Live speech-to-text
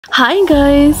Hi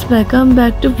guys, welcome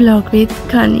back to vlog with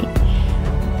Kani.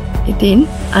 ඉතින්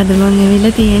අද මම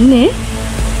ඇවිල්ලා තියෙන්නේ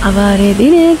අවාරේ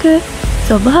දිනයක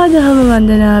සබහාදහම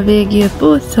වන්දනාවේ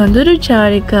ගියපු සොඳුරු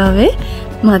චාරිකාවේ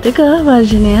මතක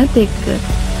වර්ජනයත් එක්ක.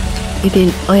 ඉතින්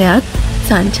ඔයත්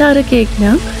සංචාරකයෙක්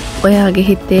නම් ඔයාගේ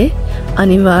හිතේ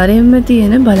අනිවාර්යයෙන්ම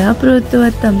තියෙන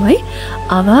බලාපොරොත්තුවක් තමයි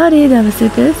අවාරේ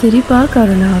දවසක සිරිපා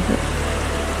කරුණාව.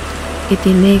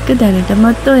 ඉතින් මේක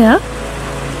දැනටමත් ඔයා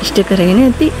ඉෂ්ට කරගෙන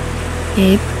ඇති.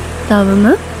 ඒත් තවම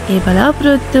ඒ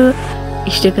බලාපොරොත්තුව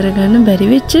ඉෂ්ට කරගන්න බැරි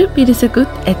වෙච්ච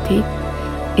පිරිසකුත් ඇති.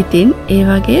 ඉතින් ඒ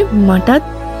වගේ මටත්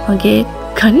මගේ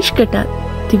කනිෂ්කටත්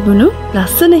තිබුණු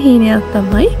ලස්සන හීනයක්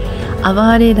තමයි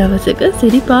අවාරේ දවසක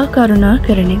සිරිපා කරුණා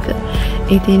කරන එක.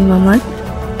 ඉතින් මමත්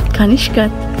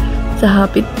කනිෂ්කත් සහ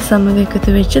අපිත් සමග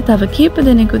එකතු වෙච්ච තව කීප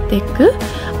දෙනෙකුත් එක්ක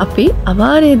අපි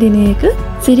අවාරේ දිනයක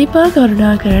සිරිපා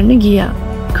කරුණා කරන්න ගියා.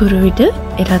 කුරුවිට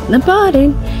එරත්න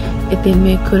පාරෙන්. ඉතින්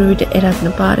මේ කුරුවිට එරත්න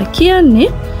පාර කියන්නේ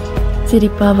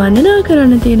සිරිපා වන්දනා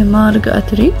කරන්න තියෙන මාර්ග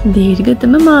අතුරින්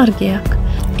දීර්ඝතම මාර්ගයක්.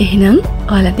 එහෙනම්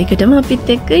ඔයාලා දිගටම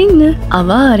අපිත් එක්ක ඉන්න.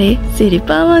 අවාරේ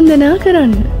සිරිපා වන්දනා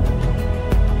කරන්න.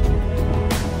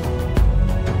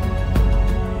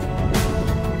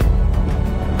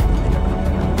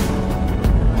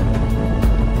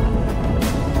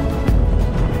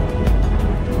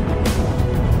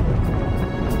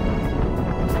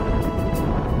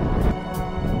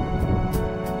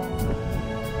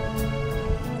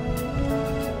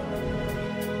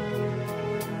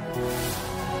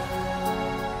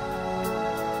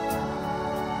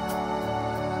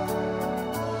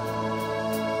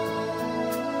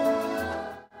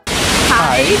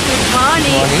 Hi, good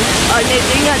morning.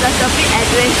 ඉතින් අද අපි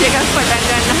ඇඩ්වෙන්චර් එකක් පටන්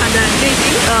ගන්න හදන්නේ.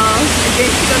 ඉතින්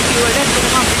ඇඩ්වෙන්චර් එක කිව්වට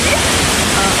එතනම අපිට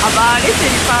අවාරේ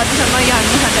සිරිපාද තමයි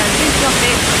යන්න හදන්නේ. ඉතින්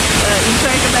අපේ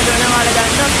ඉන්ට්‍රෝ එක බලන ඔයාලා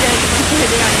දන්නවා අපි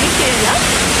කොහෙද යන්නේ කියලා.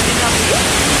 ඉතින් අපි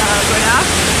ගොඩාක්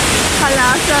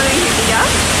කලාසාවෙන් හිටියා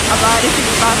අවාරේ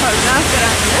සිරිපා කරුණා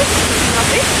කරන්න. ඉතින්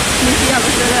අපි නිසි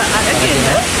අවසර අරගෙන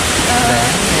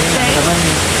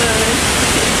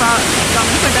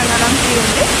ගමු පටන් අරන්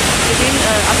තියෙන්නේ. ඉතින්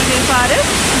අපි මේ පාර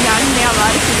යන්නේ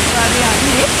අවාරේ සිරිපාද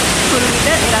යන්නේ කුරුවිට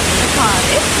එරත්න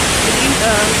පාරේ. ඉතින්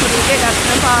කුරුවිට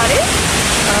එරත්න පාරේ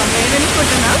මේ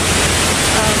වෙනකොට නම්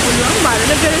පුළුවන්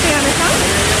වර්ණගලට යනකම්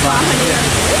වාහනේ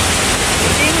යන්නේ.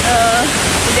 ඉතින්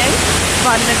අපි දැන්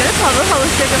වර්ණගල පවර්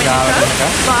හවුස් එක වෙනකම්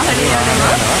වාහනේ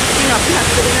යනවා. ඉතින් අපි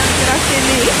 7 දෙනා විතරක්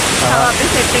ඉන්නේ. තව අපේ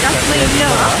සෙට් එකක්ම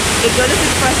ඉන්නවා. ඒගොල්ලෝ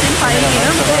පිටපස්සෙන් පයින්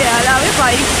යනවා. මොකද එයාලා ආවේ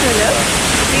බයික්ස් වල.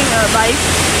 ඉතින් බයික්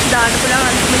දාන්න පුළුවන්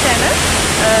අන්තිම තැන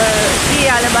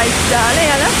යාලා බයික් දාලා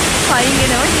යාලා පයින්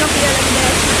එනවා. ඉතින් අපි යාලා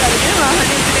බෑග් අරගෙන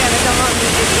වාහනේ එකට යන ගමන්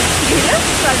ගිහලා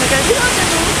වර්ණගල දිහා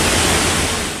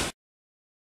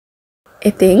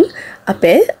ඉතින්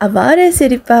අපේ අවාරේ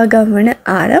සිරිපා ගමන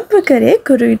ආරම්භ කරේ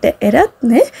කුරුවිට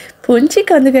එරත්න පුංචි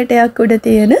කඳුගැටයක් උඩ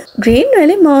තියෙන ග්‍රීන්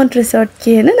වැලි මවුන්ට් රිසෝට්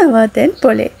කියන නවාතැන්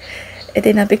පොලේ.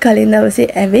 ඉතින් අපි කලින් දවසේ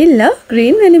ඇවිල්ලා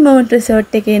ග්‍රීන් වැලි මවුන්ට්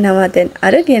රිසෝට් එකේ නවාතැන්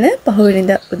අරගෙන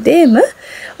පහුවෙනිදා උදේම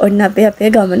ඔන්න අපි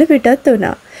අපේ ගමන පිටත්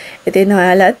වුණා. ඉතින්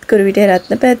ඔයාලත් කුරුවිට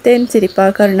එරත්න පැත්තෙන් සිරිපා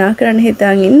කරුණා කරන්න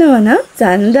හිතාන් ඉන්නවනම්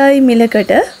සන්දායි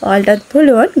මිලකට ඔයාලටත්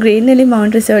පුළුවන් ග්‍රීන් වැලි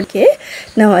මවුන්ට් රිසෝට් එකේ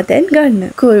නවාතැන් ගන්න.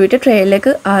 කුරුවිට ට්‍රේල් එක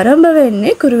ආරම්භ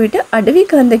වෙන්නේ කුරුවිට අඩවි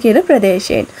කන්ද කියන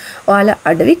ප්‍රදේශයෙන්. ඔයාලා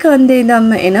අඩවි කන්දේ ඉඳන්ම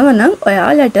එනවනම්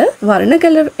ඔයාලට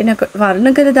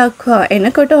වර්ණගල දක්වා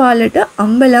එනකොට ඔයාලට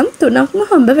අම්බලම් තුනක්ම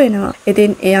හම්බ වෙනවා.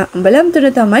 ඉතින් ඒ අම්බලම් තුන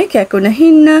තමයි කැකුණ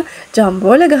හින්න,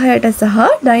 ජම්බෝල ගහයට සහ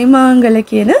ඩයිමාංගල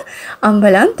කියන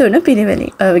අම්බලම් තුන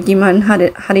පිරිවෙලින්. ගිමන්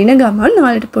හරින ගමන්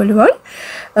ඔයාලට පුළුවන්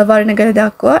වර්ණගල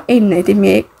දක්වා එන්න. ඉතින්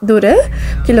මේ දුර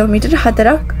කිලෝමීටර් 4ක්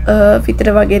විතර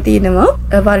වගේ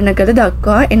තියෙනවා වර්ණගල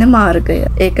දක්වා එන මාර්ගය.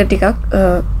 ඒක ටිකක්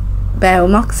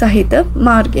බෑවුමක් සහිත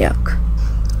මාර්ගයක්.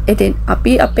 ඉතින්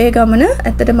අපි අපේ ගමන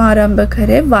ඇත්තටම ආරම්භ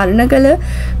කරේ වර්ණගල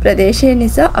ප්‍රදේශය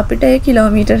නිසා අපිට ඒ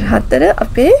කිලෝමීටර් 4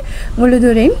 අපේ මුළු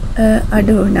දුරින්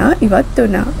අඩු වුණා, ඉවත්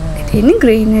වුණා. ඉතින්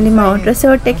ග්‍රීන් වැලි මවුන්ට්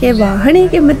රිසෝට් එකේ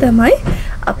වාහනයකින්ම තමයි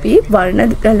අපි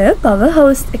වර්ණගල පවර්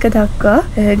හවුස් එක දක්වා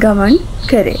ගමන්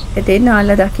කරේ. ඉතින්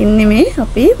ඔයාලා දකින්නේ මේ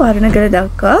අපි වර්ණගල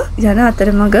දක්වා යන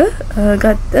අතරමඟ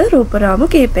ගත්ත රූපරාමු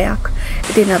කීපයක්.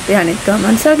 ඉතින් අපි අනිත්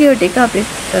ගමන් සගියෝ ටික අපි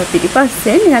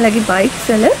පිටිපස්සෙන් එයාලගේ බයික්ස්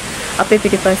වල අපේ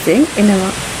පිටිපස්සෙන්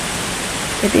එනවා.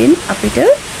 ඉතින් අපිට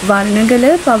වර්ණගල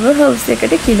පවර් හවුස්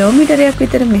එකට කිලෝමීටරයක්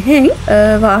විතර මෙහෙන්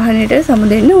වාහනේට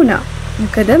සමුදෙන්න වුණා.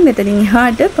 මොකද මෙතනින්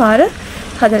එහාට පාර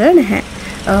හදලා නැහැ.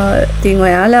 ඉතින්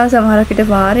ඔයාලා සමහරකට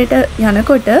වාරයට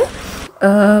යනකොට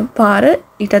පාර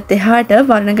ඊටත් එහාට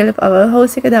වර්ණගල පවර්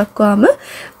හවුස් එක දක්වාම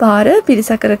පාර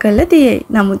පිරිසකර කරලා තියෙයි.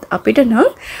 නමුත් අපිට නම්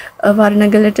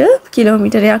වර්ණගලට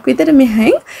කිලෝමීටරයක් විතර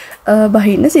මෙහෙන්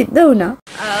බහින්න සිද්ධ වුණා.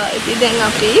 ඉතින් දැන්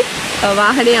අපි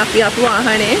වාහනේ අපි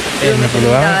වාහනේ එන්න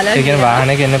පුළුවන්. ඒ කියන්නේ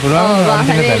වාහනයක එන්න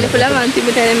පුළුවන් අන්තිම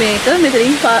තැන මේක.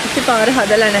 මෙතනින් පාර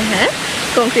හදලා නැහැ.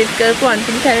 කොන්ක්‍රීට් කරපු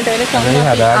අන්තිම තැනට වෙනකම්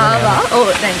ආවා. ඔව්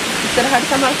දැන් ඉස්සරහට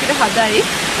තමයි අපිට හදයි.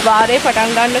 වාරේ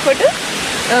පටන් ගන්නකොට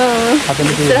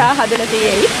ඉස්සරහා හදලා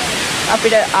තියෙයි.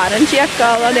 අපිට ආරංචියක්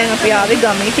ආවා. දැන් අපි ආවේ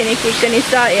ගමේ කෙනෙක් එක්ක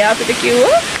නිසා එයා අපිට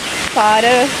කිව්වා පාර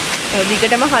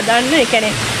දිගටම හදන්න. ඒ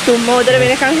කියන්නේ තුම්මෝදර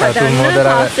වෙනකන් හදන්න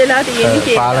පාස් වෙලා තියෙන්නේ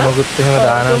කියලා. පාලමකුත් එහෙම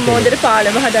දානවා. තුම්මෝදර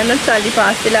පාලම හදන්න සල්ලි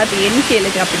පාස් වෙලා තියෙන්නේ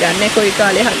කියලා. ඉතින් අපි දන්නේ කොයි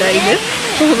කාලේ හදයිද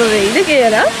කොහොම වෙයිද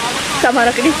කියලා.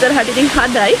 සමහරකට ඉස්සරහට ඉතින්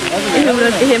හදයි. එහෙම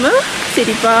වුණොත් එහෙම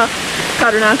සිරිපා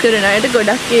කරුණා කරන අයට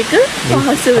ගොඩක් එක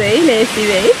පහසු වෙයි, ලේසි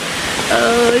වෙයි.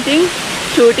 ඉතින්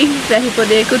ෂූටින්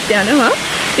රැහිපොදේකුත් යනවා.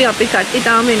 ඉතින් අපි කට්ටි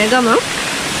තාම එන ගම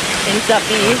එනිසා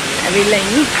අපි ඇවිල්ලා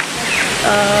ඉන්නේ.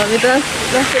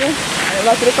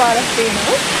 වතුර පාරක්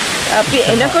තියෙනවා. අපි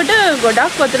එනකොට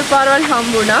ගොඩක් වතුර පාරවල්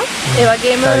හම්බුණා. ඒ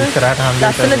වගේම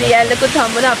ලස්සන දියැලකුත්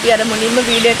හම්බුණා. අපි අර මුලින්ම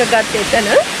වීඩියෝ එක ගත්තේ එතන.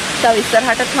 තව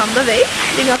ඉස්සරහටත් හම්බ වෙයි.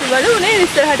 ඉතින් අපි බලමු නේ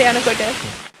ඉස්සරහට යනකොට.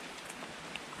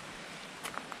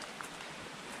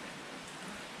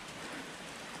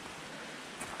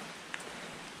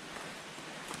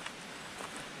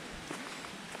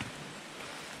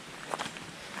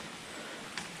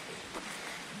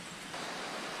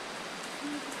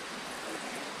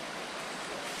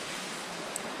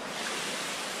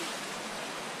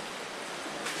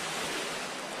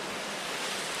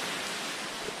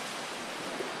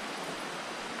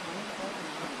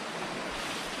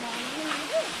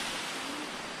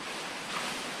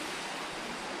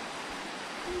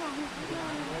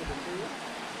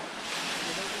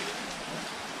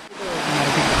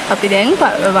 අපි දැන්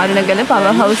වර්ණගල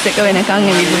පවර් හවුස් එක වෙනකන්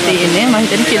ඇවිල්ලා තියෙන්නේ. මම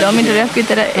හිතන්නේ කිලෝමීටරයක්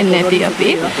විතර එන්නේ නැති අපි.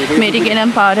 මේ ටිකේ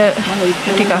නම් පාර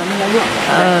ටිකක්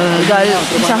ගල්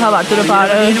සහ වතුර පාර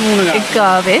එක්ක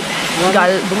ආවේ.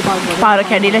 ගල් පාර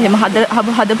කැඩිලා එහෙම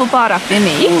හදපු පාරක්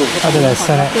නෙමෙයි. අද වැස්ස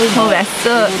නැහැ. ඔව් වැස්ස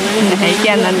නැහැ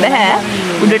කියන්න බෑ.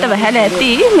 උඩට වැහැලා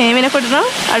ඇති. මේ වෙනකොට නම්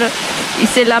අර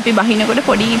ඉස්සෙල්ලා අපි බහිනකොට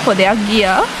පොඩි පොදයක්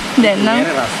ගියා. දැන් නම්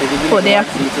පොදයක්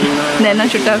දැන් නම්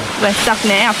චුට්ටක් වැස්සක්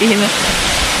නැහැ. අපි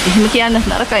එහෙම කියන්න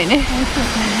නරකයිනේ.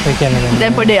 ඒ කියන්නේ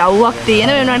දැන් පොඩි අවුවක් තියෙන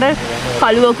වෙනවට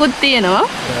කළුවකුත් තියෙනවා.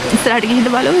 ඉස්සරහට ගිහින්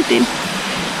බලමු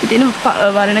ඉතින්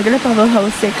වර්ණගල පවර්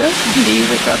හවුස් එක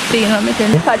වීව් එකක් තියෙනවා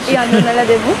මෙතන. කට්ටිය අඳුනලා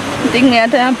දෙමු. ඉතින් මෙයා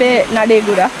තමයි අපේ නඩේ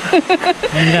ගුරා.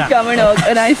 ගමන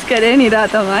ඕගනයිස් කරේ නිරා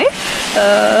තමයි.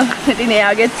 ඉතින්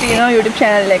එයාගෙත් තියෙනවා YouTube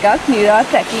channel එකක් නිරා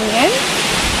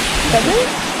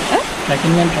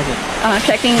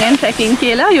tracking and tracking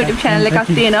කියලා YouTube channel එකක්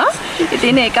තියෙනවා.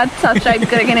 ඉතින් ඒකත් subscribe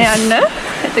කරගෙන යන්න.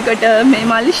 එතකොට මේ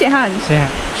මල්ලි ෂෙහාන්.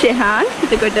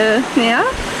 එතකොට මෙයා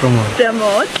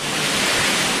ප්‍රමෝද්.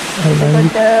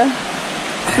 එතකොට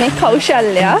මේ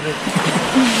කෞශල්‍යා.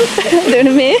 දෙන්න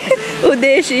මේ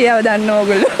උදේශීයව දන්න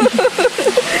ඕගොල්ලෝ.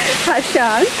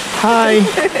 හෂාන්. හායි.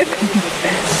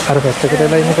 අර පැත්තකට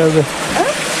වෙලා ඉන්නේ කවුද?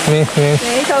 මේ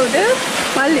කවුද?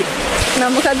 මල්ලි.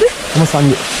 නම මොකද්ද? මම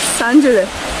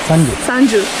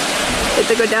සංජු.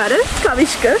 එතකොට අර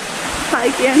කවිෂ්ක.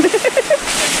 හායි කියන්නේ.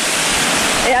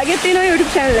 එයාගේ තියෙන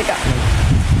YouTube channel එක.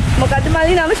 මොකද්ද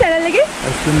මල්ලි නම channel එකේ?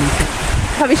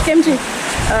 කවිෂ්ක MG.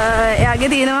 එයාගේ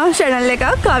තියෙනවා channel එකක්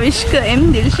කවිෂ්ක M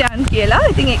දිල්ෂාන් කියලා.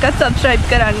 ඉතින් ඒකත් subscribe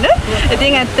කරන්න.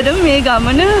 ඉතින් ඇත්තටම මේ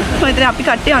ගමන මම හිතන්නේ අපි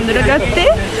කට්ටිය අඳුරගත්තේ.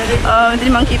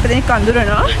 ඉතින් මම කීප දෙනෙක්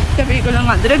අඳුරනවා. අපි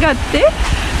ඒගොල්ලන් අඳුරගත්තේ.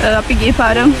 අපි ගිය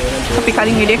පාර අපි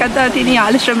කලින් වීඩියෝ එකක් දාලා තියෙන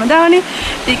යාළ ශ්‍රමදානේ.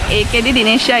 ඉතින් ඒකෙදි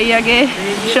දිනේෂ් අයියාගේ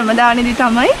ශ්‍රමදානේදී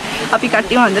තමයි අපි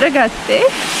කට්ටිය අඳුරගත්තේ.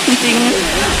 ඉතින්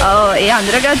ඒ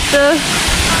අඳුරගත්ත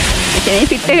ඒ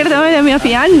පිට එකට තමයි දැන්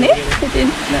අපි යන්නේ. ඉතින්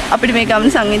අපිට මේ ගමන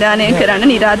සංවිධානය කරන්න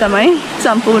නිරා තමයි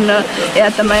සම්පූර්ණ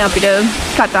එයා තමයි අපිට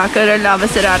කතා කරලා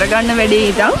අවසර අරගන්න වැඩේ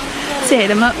ඉතින්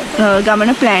සේරම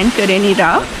ගමන ප්ලෑන් කරේ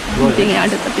නිරා. ඉතින්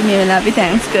එයාට අපි මේ වෙලාවේ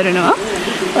තෑන්ක්ස් කරනවා.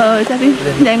 අපි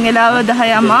දැන් වෙලාව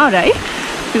 10:00යි.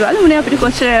 අපි බලමුනේ අපිට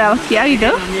කොච්චර වෙලාවක් කියයිද.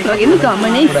 වගේම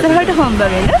ගමනේ ඉස්සරහට හම්බ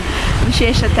වෙන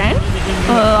විශේෂ තැන්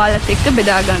ඔයාලත් එක්ක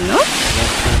බෙදා ගන්නවා.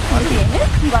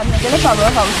 වර්ණගල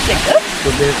පවර් හවුස් එක.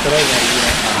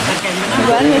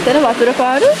 මෙතන වතුර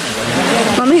පාර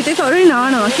මම හිතේ කවුරුයි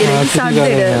නානවා කියලා.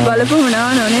 සද්දෙට බලපුවම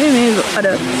නානවා නෙමෙයි මේ අර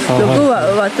ලොකු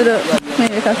වතුර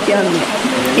මේ එකක් කියන්නේ.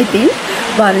 ඉතින්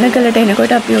වර්ණගලට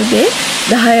එනකොට අපි උදේ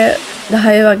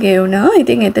 10 වගේ වුණා.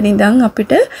 ඉතින් එතන ඉඳන්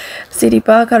අපිට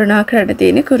සිරිපා කරුණාකරට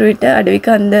තියෙන කුරුවිට අඩවි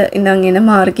කන්ද ඉඳන් එන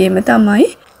මාර්ගයේම තමයි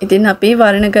ඉතින් අපි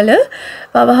වර්ණගල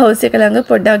පව හවුස් එක ළඟ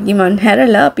පොඩ්ඩක් ගිමන්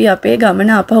හැරලා අපි අපේ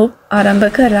ගමන අපහු ආරම්භ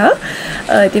කරා.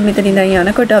 ඉතින් මෙතන ඉඳන්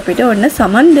යනකොට අපිට ඔන්න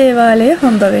සමන් දේවාලය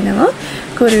හම්බ වෙනවා.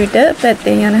 කුරුවිට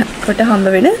පැත්තෙන් යනකොට හම්බ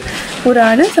වෙන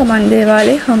පුරාණ සමන්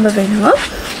දේවාලය හම්බ වෙනවා.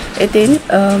 ඉතින්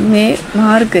මේ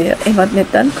මාර්ගය එහෙමත්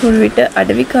නැත්නම් කුරුවිට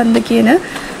අඩවි කන්ද කියන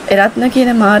එරත්න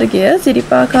කියන මාර්ගය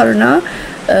සිරිපා කරුණා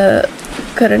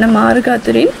කරන මාර්ග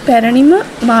අතරින් පැරණිම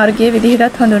මාර්ගයේ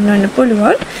විදිහටත් හඳුන්වන්න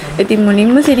පුළුවන්. ඉතින්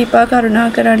මුලින්ම සිරිපා කරුණා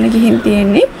කරන්න ගිහින්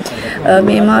තියෙන්නේ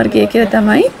මේ මාර්ගය කියලා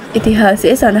තමයි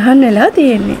ඉතිහාසයේ සඳහන් වෙලා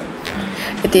තියෙන්නේ.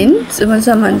 ඉතින් සුමන්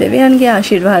සමන් දෙවියන්ගේ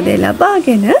ආශිර්වාදය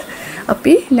ලබාගෙන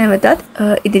අපි නැවතත්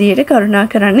ඉදිරියට කරුණා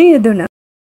කරන්න යෙදුණා.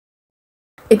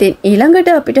 ඉතින් ඊළඟට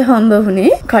අපිට හම්බ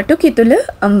වුණේ කටුකිතුල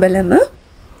අම්බලම.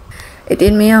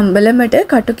 ඉතින් මේ අම්බලමට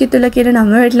කටුකිතුල කියන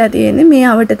නම වැටලා තියෙන්නේ මේ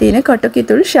අවට තියෙන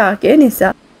කටුකිතුල් ශාකය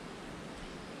නිසා.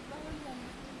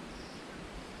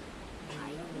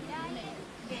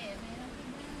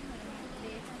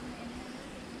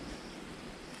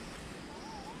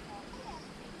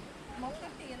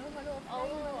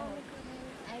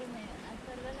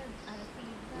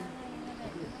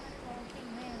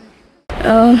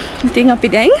 ඉතින් අපි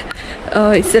දැන්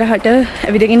ඉස්සරහට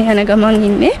ඇවිදගෙන යන ගමන්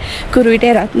ඉන්නේ කුරුවිට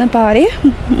රත්න පාරේ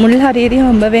මුල් හරියදී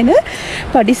හම්බ වෙන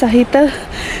පඩි සහිත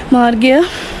මාර්ගය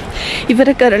ඉවර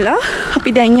කරලා අපි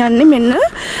දැන් යන්නේ මෙන්න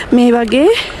මේ වගේ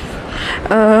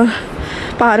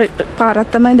පාරක්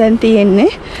තමයි දැන් තියෙන්නේ.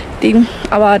 ඉතින්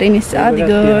අවාරේ නිසා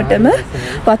දිගටම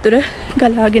වතුර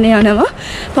ගලාගෙන යනවා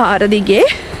පාර දිගේ.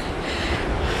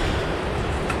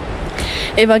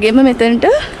 ඒ වගේම මෙතනට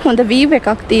හොඳ view එකක්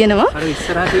තියෙනවා. අර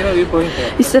ඉස්සරහා තියෙන view point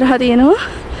එක. ඉස්සරහා තියෙනවා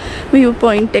view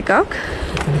point එකක්.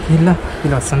 ඉන්න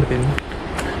ලස්සනට පේනවා.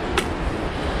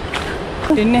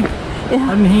 ඉන්නේ.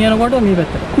 අර මෙහි යනකොට මේ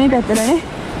පැත්තට. මේ පැත්තටනේ.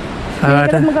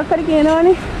 ආවට මොකක් හරි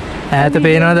කියනවනේ. ඈත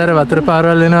පේනවාද අර වතුර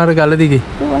පාරවල් වෙනවා අර ගල දිගේ.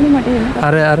 ඕවනේ මට එන්න.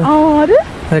 අර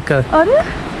දැක්කද? අර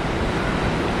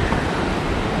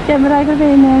කැමරා එකට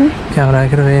පේන්නේ නැහැ. කැමරා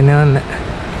එකට පේන්නේ නැහැ.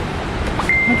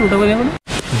 මට උඩ ගලනකොට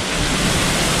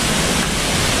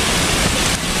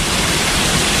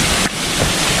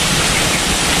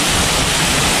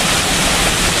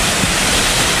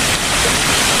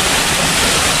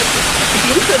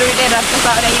කුරුවිට රත්න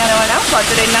පාරෙන් යනවා නම්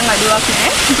වතුරෙන් නම් අඩුවක්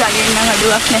නැහැ, ජලයෙන් නම්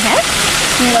අඩුවක් නැහැ.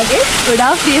 මේ වගේ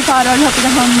ගොඩාක් දිය පාරවල් අපිට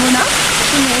හම්බුණා.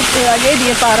 මේ වගේ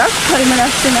දිය පාරක් හරිම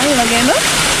ලස්සනයි. ඒ වගේම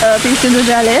පිරිසිදු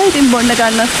ජලය ඉතින් බොන්න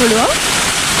ගන්නත් පුළුවන්.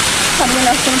 හරිම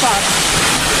ලස්සන පාරක්.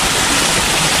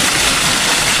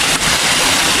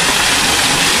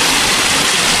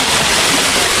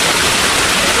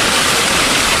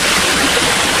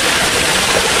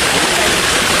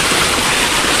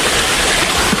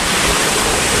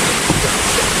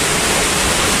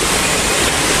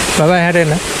 බබා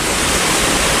හැරෙන්න.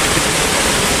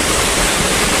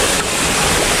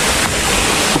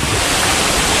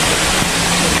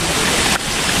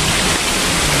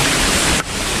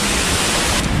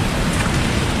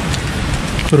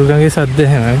 කුරුගන්ගේ සද්ද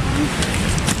එහෙමයි.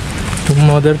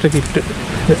 මොදර්ට කිට්ට.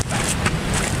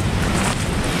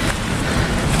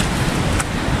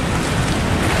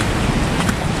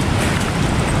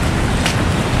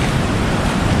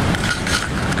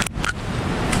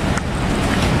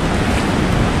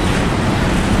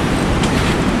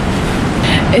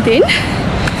 ඉතින්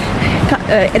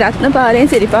රත්න පාරෙන්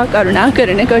සිරිපා කරුණා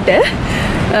කරනකොට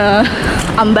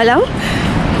අම්බලම්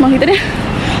මම හිතන්නේ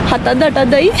 7ද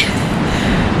 8දයි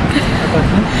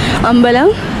අම්බලම්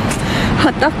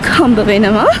 7ක් හම්බ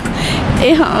වෙනවා.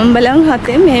 ඒ අම්බලම්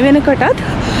 7න් මේ වෙනකොටත්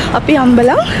අපි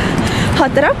අම්බලම්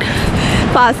 4ක්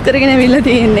පාස් කරගෙන අවිල්ලා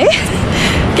තියෙන්නේ.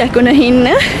 කැකුණ හින්න,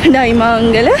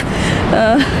 ඩයිමාංගල,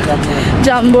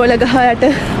 ජම්බෝල ගහ යට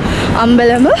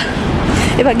අම්බලම,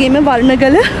 ඒ වගේම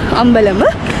වර්ණගල අම්බලම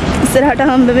ඉස්සරහට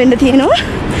හම්බ වෙන්න තියෙනවා.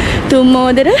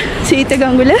 තුම්මෝදර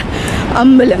සීතගඟුල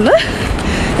අම්බලම.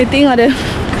 ඉතින් අර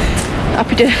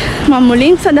අපිට මම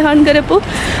මුලින් සඳහන් කරපු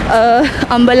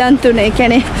අම්බලන් තුන, ඒ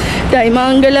කියන්නේ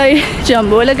ඩයිමාංගලයි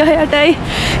ජම්බෝල ගහ යටයි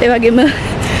ඒ වගේම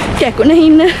කැකුණ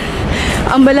හින්න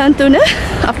අම්බලන් තුන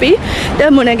අපිට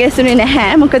මුණ ගැසුනේ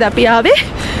නැහැ. මොකද අපි ආවේ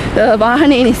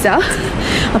වාහනේ නිසා.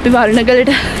 අපි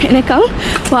වර්ණගලට එනකම්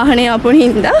වාහනේ ආපු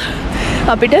හින්දා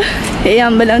අපිට ඒ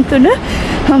අම්බලන් තුන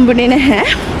හම්බුනේ නැහැ.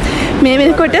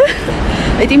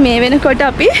 මේ වෙනකොට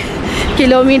අපි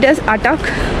කිලෝමීටර්ස් 8ක්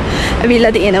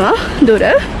ඇවිල්ලා තියෙනවා දුර.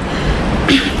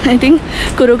 ඉතින්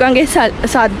කුරුගන්ගේ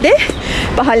සද්දේ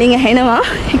පහලින් ඇහෙනවා.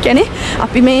 ඒ කියන්නේ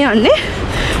අපි මේ යන්නේ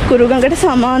කුරුගඟට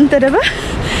සමාන්තරව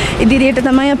ඉදිරියට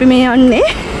තමයි අපි මේ යන්නේ.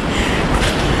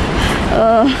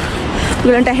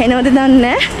 ඔයගලන්ට ඇහෙනවද දන්නේ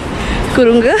නැහැ.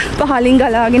 කුරුංග පහලින්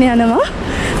ගලාගෙන යනවා.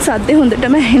 සද්දේ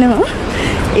හොඳටම ඇහෙනවා.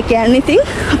 ඒ කියන්නේ ඉතින්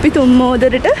අපි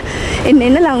තුම්මෝදරට එන්න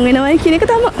ලං වෙනවයි කියන එක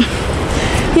තමයි.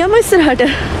 යමු ඉස්සරහට.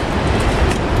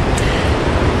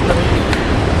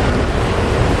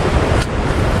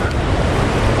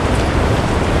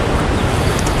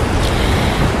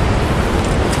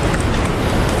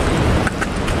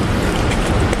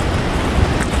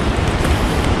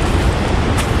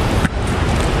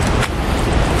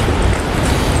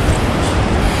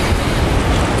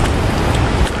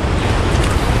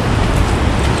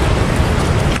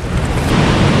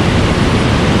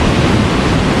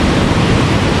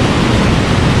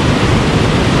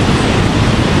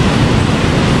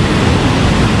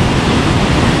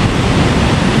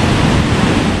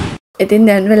 ඉතින්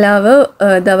දැන් වෙලාව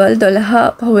දවල් 12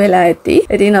 පහු වෙලා ඇති.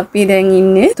 ඉතින් අපි දැන්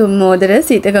ඉන්නේ තුම්මෝදර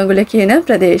සීතගඟුල කියන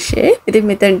ප්‍රදේශයේ. ඉතින්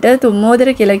මෙතනට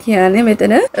තුම්මෝදර කියලා කියන්නේ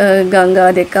මෙතන ගංගා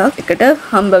දෙකක් එකට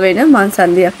හම්බ වෙන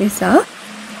මංසන්ධියක් නිසා.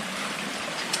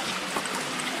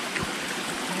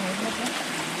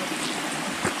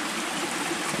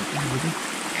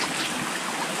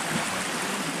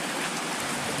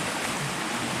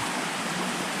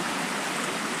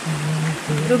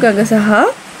 ගඟ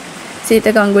සහ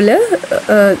සීතගඟුල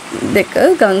දෙක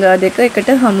ගංගා දෙක එකට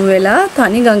හමු වෙලා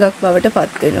තනි ගඟක් බවට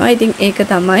පත් වෙනවා. ඉතින් ඒක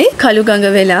තමයි කළු ගඟ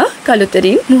වෙලා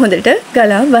කළුතරින් මුහුදට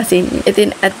ගලා වසින්නේ.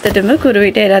 ඉතින් ඇත්තටම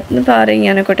කුරුවිට එරත්න පාරෙන්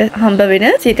යනකොට හම්බ වෙන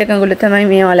සීතගඟුල තමයි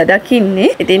මේ ඔයාලා දකින්නේ.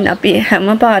 ඉතින් අපි හැම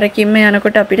පාරකින්ම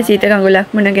යනකොට අපිට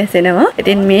සීතගඟුලක් මුණ ගැසෙනවා.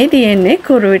 ඉතින් මේ තියෙන්නේ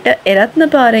කුරුවිට එරත්න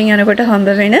පාරෙන් යනකොට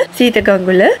හම්බ වෙන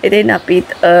සීතගඟුල. ඉතින් අපි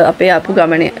අපේ ආපු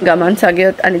ගමන්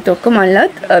සගයොත් අනිත් ඔක්කොම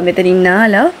අල්ලත් මෙතනින්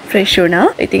නාලා ෆ්‍රෙෂ් වුණා.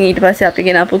 ඉතින් ඊට පස්සේ අපි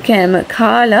ගෙනාපු කෑම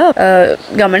කාලා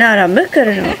ගමන ආරම්භ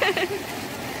කරනවා.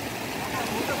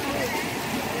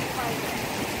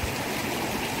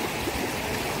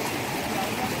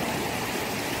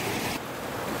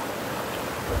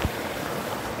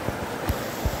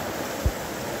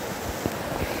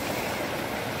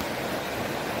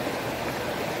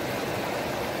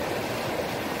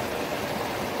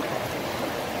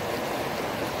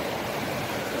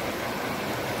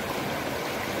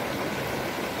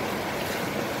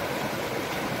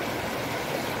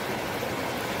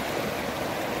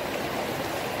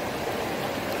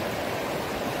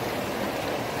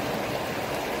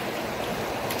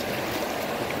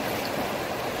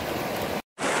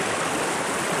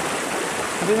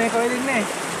 අපි මේ කොහෙද ඉන්නේ?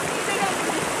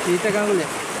 සීතගඟුලේ.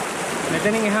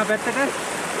 මෙතනින් එහා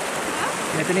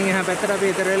පැත්තට අපි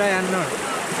ඊතර වෙලා යන්න ඕන.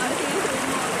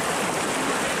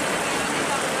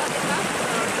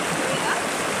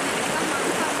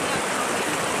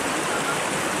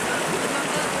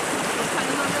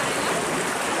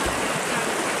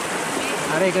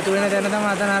 අර එකතු වෙන දැන තමයි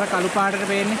අතන අර කළු පාටට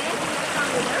පේන්නේ.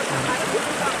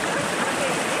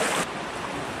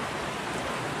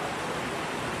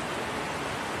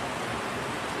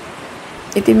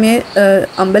 ඉතින් මේ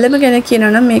අම්බලම ගැන කියනවා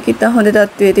නම් මේක ඉතා හොඳ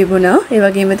තත්ත්වයේ තිබුණා. ඒ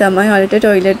වගේම තමයි ඔයාලට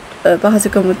টয়ලට්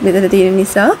පහසුකමුත් මෙතන තියෙන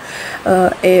නිසා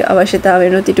ඒ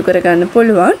අවශ්‍යතාවයනොත් ඉටු කරගන්න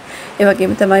පුළුවන්. ඒ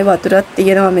වගේම තමයි වතුරක්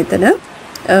තියෙනවා මෙතන.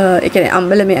 ඒ කියන්නේ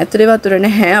අම්බලමේ ඇතුලේ වතුර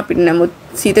නැහැ. අපිට නමුත්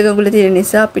සීතගඟුල තියෙන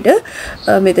නිසා අපිට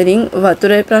මෙතනින්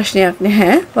වතුරේ ප්‍රශ්නයක්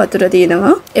නැහැ. වතුර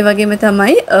තියෙනවා. ඒ වගේම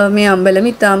තමයි මේ අම්බලම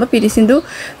ඉතාම පිරිසිදු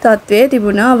තත්ත්වයේ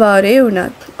තිබුණා වාරේ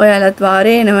වුණත්. ඔයාලත්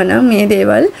වාරේ එනවනම් මේ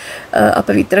දේවල්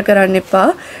අපවිත්‍ර කරන්න එපා.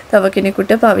 තව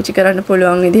කෙනෙකුට පාවිච්චි කරන්න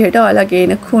පුළුවන් විදිහට ඔයාලගේ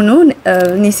එන කුණු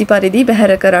නිසි පරිදි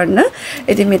බැහැර කරන්න.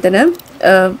 ඉතින් මෙතන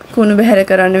කුණු බැහැර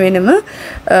කරන්න වෙනම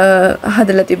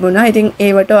හදලා තිබුණා. ඉතින්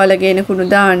ඒවට ඔයාලගේ එන කුණු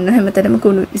දාන්න හැමතැනම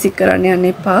කුණු විසික් කරන්න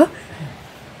යන්න එපා.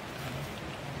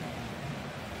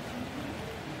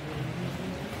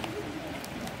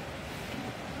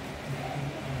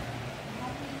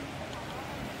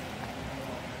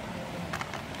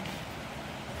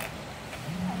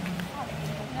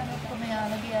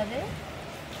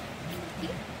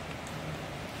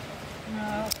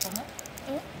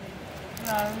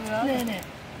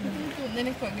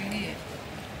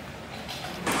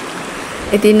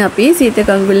 ඉතින් අපි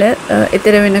සීතගඟුල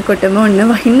එතර වෙනකොටම ඔන්න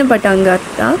වහින්න පටන්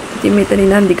ගත්තා. ඉතින් මෙතන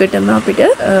ඉඳන් දිගටම අපිට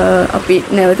අපි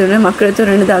නැවතුන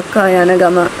මකරතොරණ දක්වා යන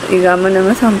ගමනම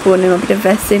සම්පූර්ණයෙන්ම අපිට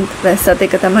වැස්සත්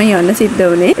එක තමයි යන්න සිද්ධ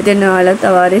වුණේ. ඉතින් ඔයාලත්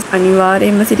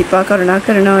අනිවාර්යයෙන්ම සිරිපා කරුණා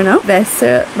කරනවා නම් වැස්ස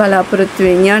බලාපොරොත්තු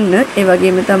වෙන්න යන්න. ඒ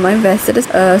වගේම තමයි වැස්සට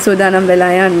සූදානම්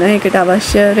වෙලා යන්න. ඒකට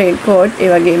අවශ්‍ය රේන් කෝට් ඒ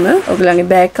වගේම ඔයගලගේ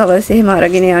බෑග් කවර්ස් එහෙම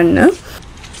අරගෙන යන්න.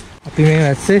 අපි මේ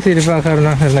වැස්සේ සිරිපා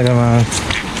කරුණා කරන ගමන්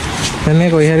දැන් මේ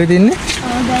කොයි හැරෙද ඉන්නේ?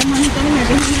 දැන් මම හිතන්නේ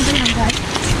මෙතන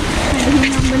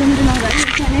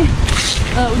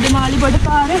උඩමාලි බඩ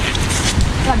පාර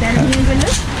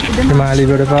උඩමාලි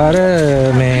බඩ පාර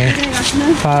මේ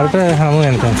පාරට හමු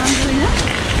වෙනවා.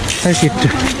 ඒ කිට්ටු.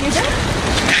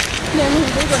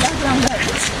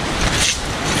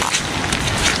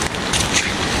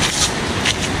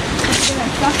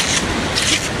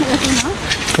 වැටුණා.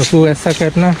 ලොකු වැස්සක්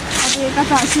වැටුණා. අපි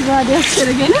ඒකට ආශිර්වාදයක්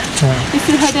කරගෙන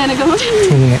ඉස්සරහට යන ගමන්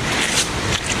ඉන්නේ.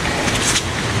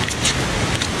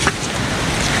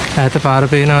 ඈත පාර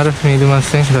පේනවර මීදු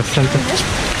මස්සෙන් ලස්සනට.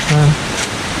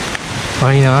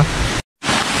 වහිනවා.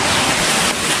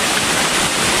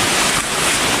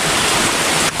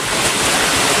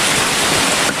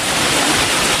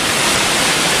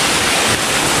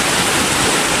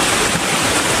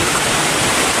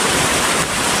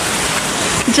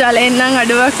 ජලයෙන් නම්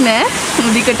අඩුවක් නෑ.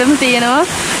 මුදිකටම තියෙනවා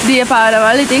දිය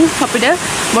පාරවල්. ඉතින් අපිට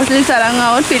බොටල් තරම්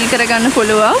આવොත් ෆිල් කරගන්න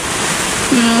පුළුවන්.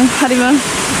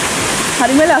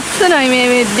 හරිම ලස්සනයි මේ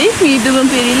වෙද්දි. මීදුම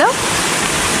පිරීලා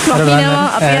වහිනවා.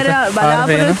 අපි අර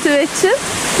බලාපොරොත්තු වෙච්ච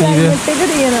ක්ලයිමේට් එක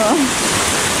තියෙනවා.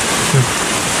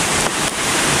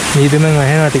 මීදුමෙන්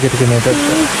වහිනවා ටික ටික මේ පැත්ත.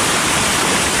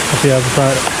 අපි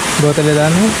අපපාර බෝතලේ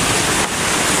දාන්නේ.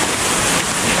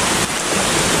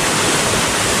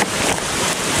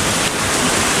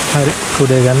 හරි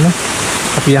කුඩේ ගන්න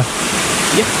අපි යමු.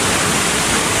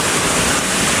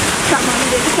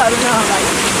 සමන්දේට කරුණාවයි.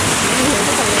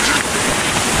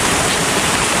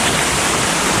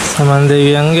 සමන්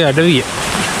දෙවියන්ගේ අඩවිය.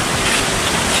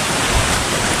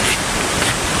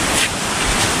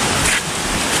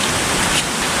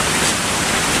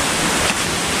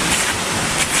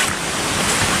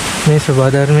 මේ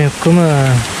සබාධර්මයේ ඔක්කොම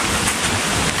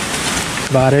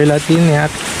බාර වෙලා තියෙන්නේ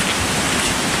යාත්.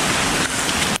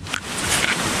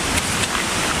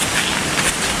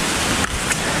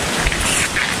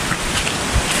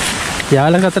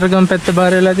 යාල කතරගම පැත්ත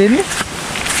බාර වෙලා තියෙන්නේ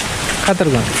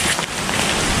කතරගම.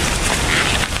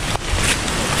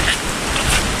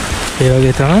 ඒ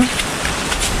වගේ තමයි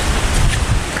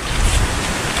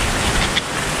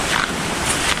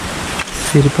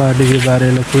සිරිපාඩේ බාර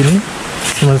වෙලා තියෙන්නේ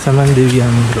සමල් සමන්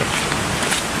දෙවියන්ගේ.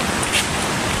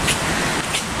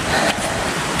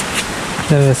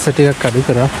 දැන් වැස්ස ටිකක් අඩු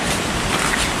කරා.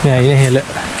 මේ අයිනේ හෙල.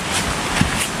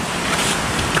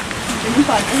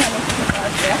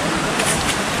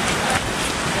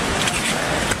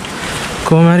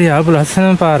 කොහමරි ආපු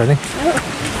ලස්සනම පාරනේ.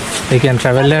 ඒ කියන්නේ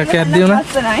ට්‍රැවල් එකක් යද්දී උනා.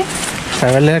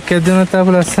 ට්‍රැවල් එකක් යද්දී උනත්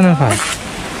ආපු ලස්සනම පාර.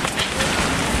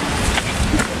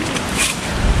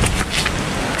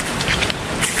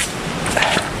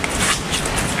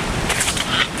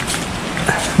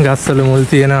 ගස්වල මුල්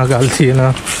තියෙනවා, ගල්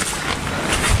තියෙනවා.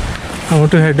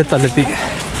 අමුතු හෙඩ තලති.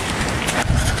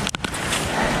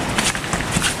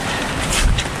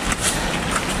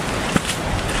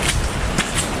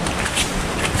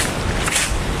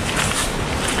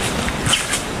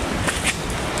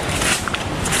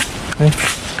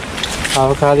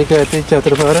 අවකාලික ඇතිච්ච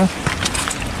අතර පාර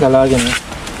ගලාගෙන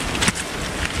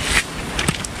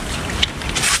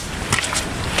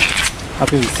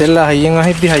අපි ඉස්සෙල්ලා හයියෙන්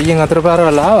හයියෙන් අතර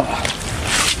පාරවල් ආවා.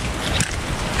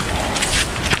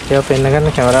 ඒක පෙන්න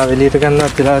ගන්න කැමරාව එළියට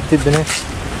ගන්නවත් වෙලාවක් තිබ්බේ නැහැ.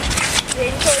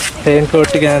 රේන් කෝට්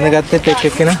ටික ඇඳගත්තෙත්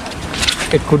එක්කෙනා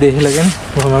එක් කුඩේ ඉහළගෙන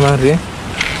කොහොම අමාරුයි.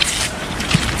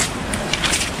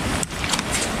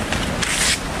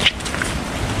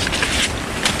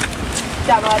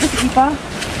 ජාවාද දීපා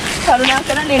කරුණා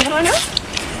කරලා එනවනම්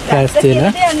ටැස්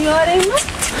තියලා අනිවාර්යෙන්ම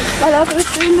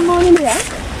බලාපොරොත්තු වෙන්න ඕනේ දෙයක්.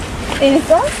 ඒ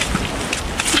නිසා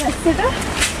ඇත්තට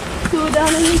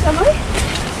සූදානමින් තමයි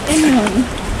එන්න ඕනේ.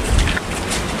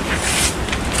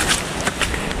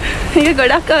 ඒක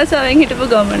ගොඩක් ආසාවෙන්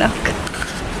හිටපු ගමනක්.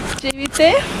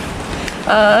 ජීවිතේ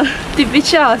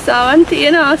තිබිච්ච ආසාවන්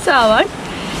තියෙන ආසාවන්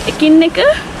එකින් එක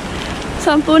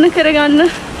සම්පූර්ණ කරගන්න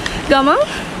ගමන්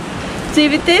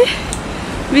ජීවිතේ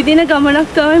විදින ගමනක්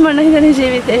තමයි මම හිතන්නේ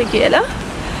ජීවිතය කියලා.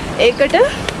 ඒකට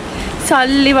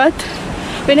සල්ලිවත්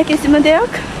වෙන කිසිම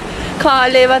දෙයක්,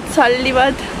 කාලේවත්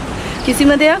සල්ලිවත්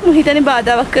කිසිම දෙයක් මම හිතන්නේ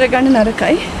බාධාවක් කරගන්න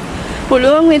නරකයි.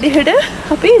 පුළුවන් විදිහට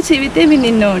අපි ජීවිතේ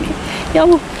විඳින්න ඕනේ.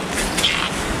 යමු.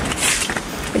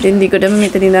 ඉතින් දිගටම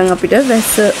මෙතන ඉඳන් අපිට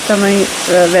වැස්ස තමයි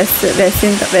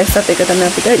වැස්සත් එක තමයි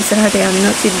අපිට ඉස්සරහට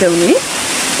යන්න සිද්ධ වුණේ.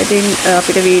 ඉතින්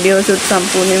අපිට වීඩියෝ ෂූට්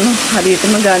සම්පූර්ණයෙන්ම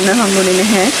හරියටම ගන්න හම්බුනේ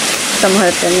නැහැ.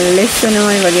 සමහර තැන් ලෙස්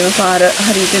වෙනවා, ඒ වගේම පාර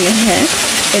හරියට නැහැ.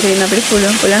 ඉතින් අපිට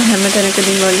පුළුවන් හැම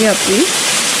තැනකදීම වගේ අපි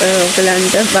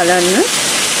ඔයගලන්ට බලන්න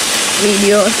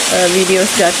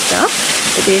වීඩියෝස් ගත්තා.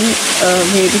 ඉතින්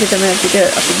මේ විදිහට තමයි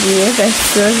අපි ගියේ වැස්ස,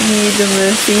 මීදුම,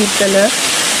 සීතල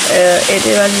ඒ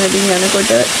දේවල් වලින්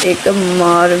යනකොට ඒක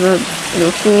මාරම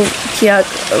ලොකු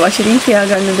වශයෙන් කියා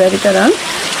ගන්න බැරි තරම්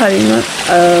හරිම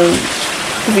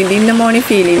විඳින්න ඕනේ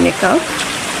ෆීලින් එකක්.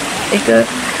 ඒක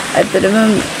ඇත්තටම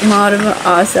මාරම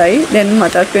ආසයි. දැන්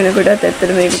මතක් වෙනකොටත්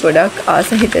ඇත්තටම මේක ගොඩක්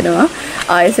ආස හිතෙනවා.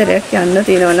 ආයසරයක් යන්න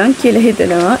තියෙනවා නම් කියලා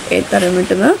හිතෙනවා. ඒ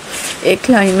තරමටම ඒ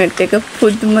ක්ලයිමේට් එක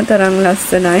පුදුම තරම්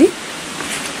ලස්සනයි.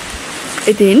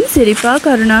 ඉතින් සිරිපා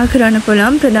කරුණා කරන්න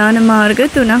පුළුවන් ප්‍රධාන මාර්ග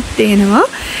 3ක් තියෙනවා.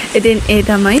 ඉතින් ඒ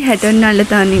තමයි හැටන්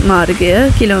නල්ලතනි මාර්ගය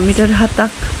කිලෝමීටර් 7ක්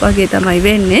වගේ තමයි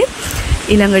වෙන්නේ.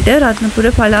 ඊළඟට රත්නපුර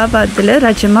පලාබද්දල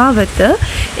රජමාවත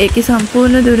ඒකේ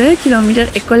සම්පූර්ණ දුර කිලෝමීටර්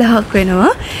 11ක් වෙනවා.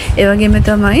 ඒ වගේම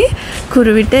තමයි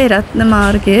කුරුවිට එරත්න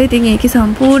මාර්ගය. ඉතින් ඒකේ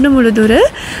සම්පූර්ණ මුළු දුර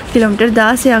කිලෝමීටර්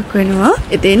 16ක් වෙනවා.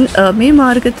 ඉතින් මේ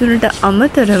මාර්ග තුනට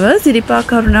අමතරව සිරිපා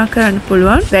කරුණා කරන්න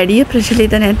පුළුවන් වැඩි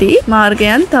ප්‍රචලිත නැති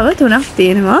මාර්ගයන් තව 3ක්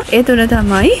තියෙනවා. ඒ තුන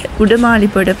තමයි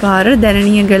උඩමාලිපොඩ පාර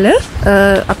දැනණියගල.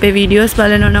 අපේ වීඩියෝස්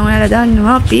බලනවා නම් ඔයාලා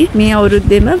දන්නවා අපි මේ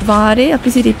අවුරුද්දේම වාරේ අපි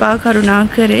සිරිපා කරුණා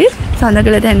කරේ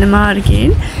සඳගල දැන්න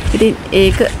මාර්ගයෙන්. ඉතින්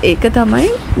ඒක තමයි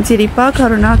සිරිපා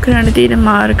කරුණා කරන්න තියෙන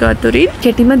මාර්ග අතුරින්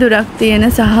කෙටිම දුරක් තියෙන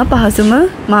සහ පහසුම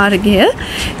මාර්ගය.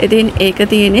 ඉතින් ඒක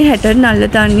තියෙන්නේ හැටන්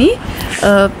නල්ලතන්නි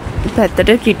පැත්තට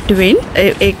කිට්ටුවෙන්.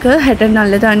 ඒක හැටන්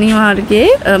නල්ලතන්නි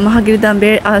මාර්ගයේ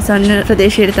මහගිරිදම්බේ ආසන්න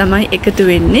ප්‍රදේශයට තමයි එකතු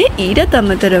වෙන්නේ. ඊට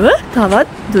අමතරව තවත්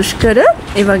දුෂ්කර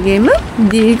ඒ වගේම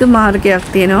දීර්ඝ මාර්ගයක්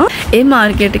තියෙනවා. ඒ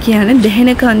මාර්ගයට කියන්නේ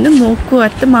දෙහෙනකන්ද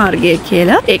මෝක්කුවත්ත මාර්ගය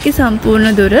කියලා. ඒකේ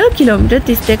සම්පූර්ණ දුර කිලෝමීටර්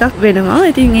 32ක් වෙනවා.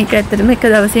 ඉතින් ඒක ඇත්තටම එක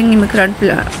දවසෙන් නිම කරන්න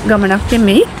ගමනක්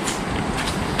නෙමෙයි.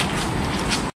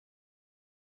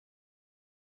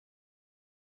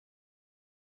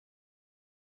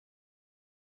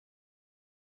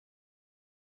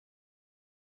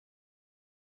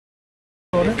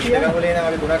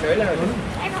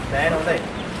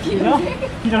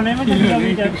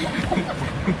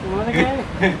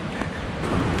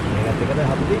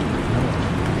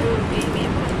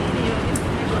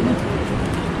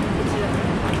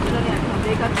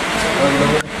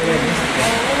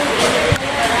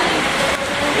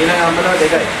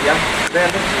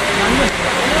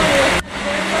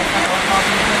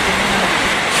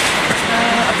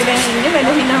 අපි දැන් ඉන්නේ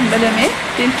වැඩහින අම්බලමේ.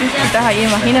 ඉතින් ටිකට හයිය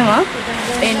වහිනවා.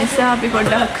 ඒ නිසා අපි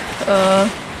පොඩ්ඩක්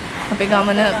අපේ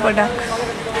ගමන පොඩ්ඩක්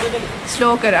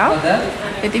ස්ලෝ කරා.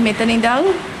 ඉතින් මෙතන ඉඳන්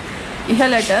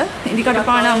ඉහළට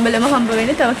ඉදිකටපාන අම්බලම හම්බ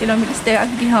වෙන්නේ තව කිලෝමීටර්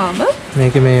 2ක් ගියාම.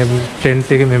 මේකේ මේ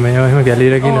ටෙන්ට් එක මෙම එහෙම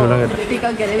ගැලීලා ගින උලකට. ටිකක්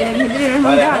ගැලවිලා ගිහින්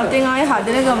මම අන්තිම ආයේ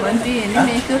හදන ගමන් තියෙන්නේ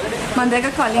මේක මම දැක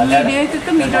කලින් වීඩියෝ එකක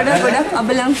මීට වඩා ගොඩක්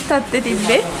අබලන්ස් තත්ත්වෙ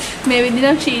තිබ්බේ. මේ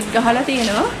විදිහට ෂීට් ගහලා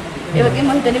තියෙනවා. ඒ වගේම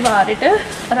මම හිතන්නේ වාරෙට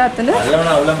අර අතන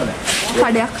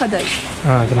කඩයක් හදයි.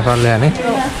 එතන පල්ලයනේ.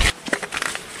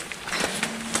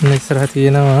 ඉස්සරහ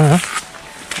තියෙනවා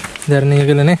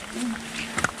ධර්ණියගලනේ.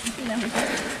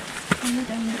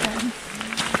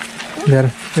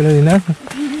 ධර්ණියගල දින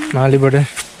මාලිබඩ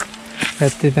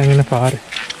පැත්තේ තැඟෙන පාර.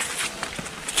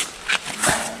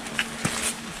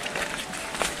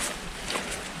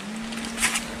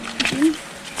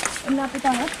 අපි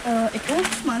තවත් එක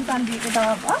මන්තන්දීකට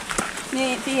ආවා.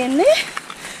 මේ තියෙන්නේ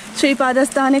ශ්‍රී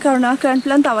පාදස්ථානයේ කරුණා කරන්න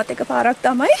පුළුවන් තවත් එක පාරක්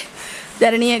තමයි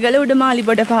ධර්ණියගල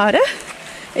උඩමාලිබඩ පාර.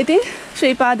 ඉතින්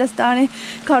ශ්‍රී පාදස්ථානයේ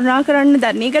කරුණා කරන්න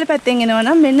ධර්ණියගල පැත්තෙන් එනවා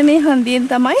නම් මෙන්න මේ හන්දියෙන්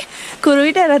තමයි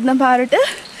කුරුවිට එරත්න පාරට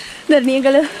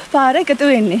ධර්ණියගල පාර එකතු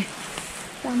වෙන්නේ.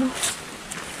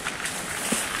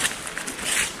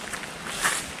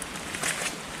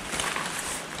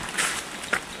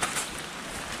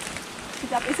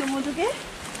 ඉතින් අපි සමුදුගේ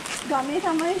ගමේ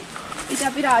තමයි ඉතින්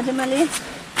අපි රාජමලේ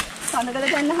සඳගල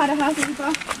දැන්න හරහා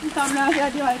සිරිපා කරුණා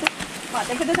ආදී වලට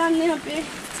මතකද දන්නේ අපේ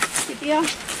හිටියා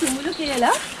සුමුදු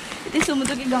කියලා. ඉතින්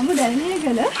සුමුදුගේ ගම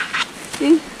දැරණියගල.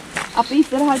 ඉතින් අපි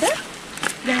ඉස්සරහට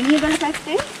දැරණියගල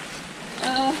පැත්තේ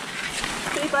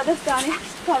ශ්‍රී පාදස්ථානයේ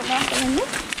කරුණා කරන්න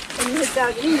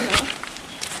එළිහිටාගෙන ඉන්නවා.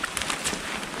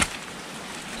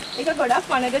 ඒක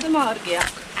ගොඩක් වනගත මාර්ගයක්.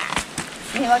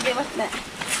 මේ වගේවත් නෑ.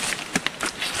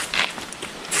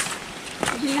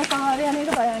 ඉතින් පාරේ යන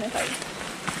එක භයානකයි.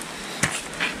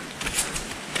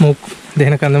 මුක්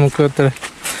දෙහන කන්ද මුක් උත්තර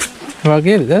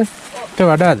වගේද? ඊට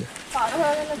වඩාද? පාර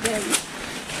හොයන්න බැරි.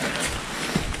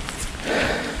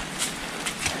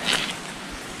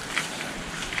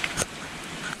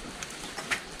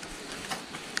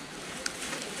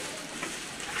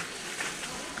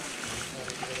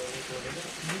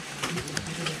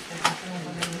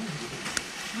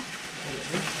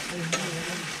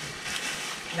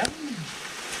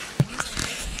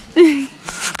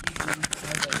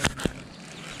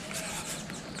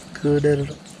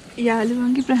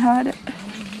 යාළුවන්ගේ ප්‍රහාර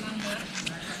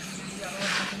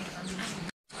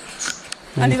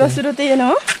අනිවසුර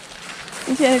තියෙනවා.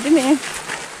 ඉතින් මේ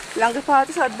ළඟපාත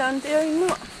සද්දාන්තයෝ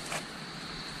ඉන්නවා.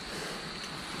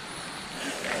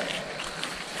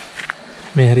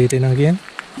 මේ හරියට එනවා කියන්නේ?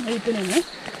 ඒක නෙමෙයි.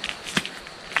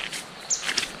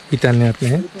 හිතන්නේවත්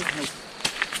නැහැ.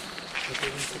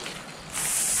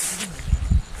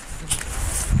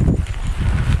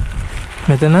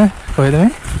 මෙතන කොහෙද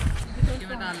මේ?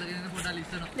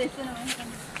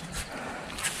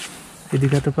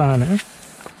 ඉදිකට පාන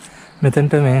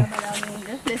මෙතනට මේ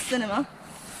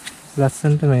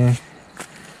ලස්සනට මේ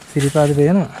සිරිපාද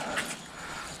පේනවා.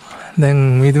 දැන්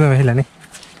මීදුම වැහිලානේ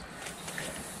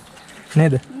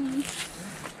නේද?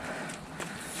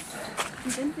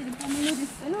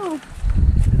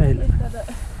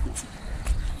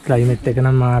 ක්ලයිමේට් එක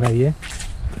නම් මාරයි.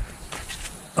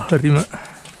 හරිම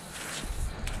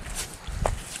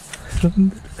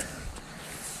සුන්දර.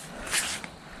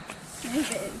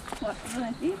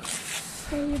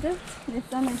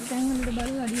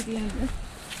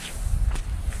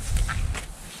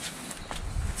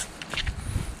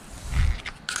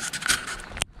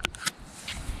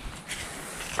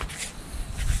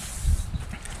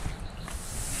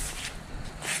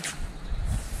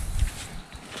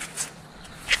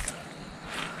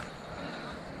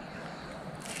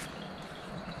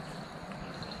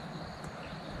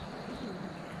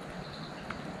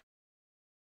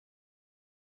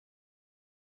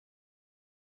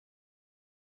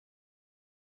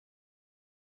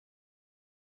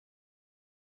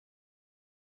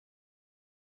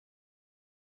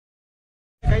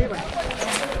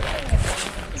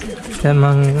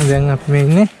 දැන් අපි මේ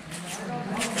ඉන්නේ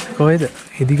කොහෙද?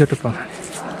 ඉදිකට පානේ.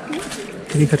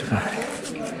 ඉදිකට පානේ.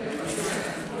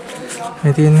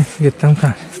 මේ තියෙන්නේ ගෙත්තම්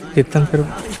කානේ. ගෙත්තම්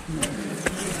කරමු.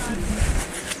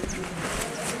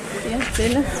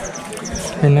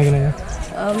 එන්නගෙන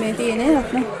මේ තියෙන්නේ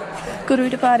අපේ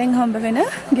කුරුවිට පාරෙන් හම්බ වෙන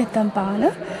ගෙත්තම් පාන.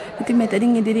 ඉතින්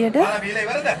මෙතනින් ඉදිරියට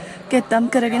ගෙත්තම්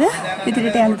කරගෙන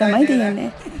ඉදිරියට යන්න තමයි තියෙන්නේ.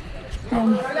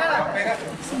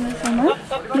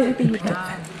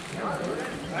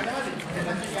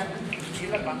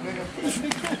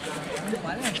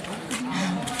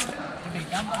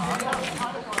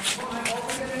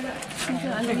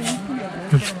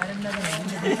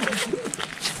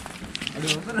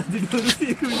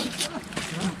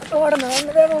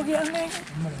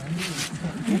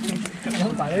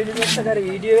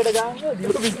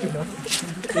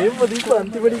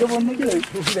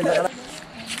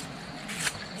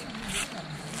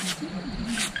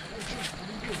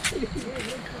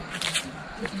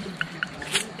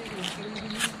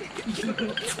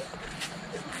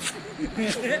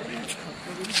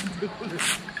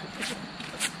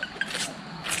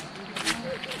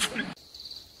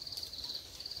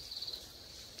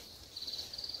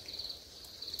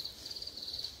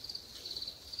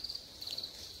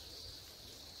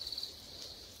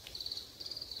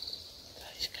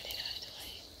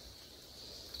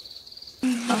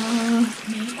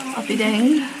 අපි දැන්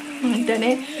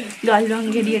හිතන්නේ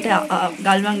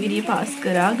ගල්වංගෙඩිය පාස්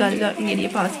කරා. ගල්වංගෙඩිය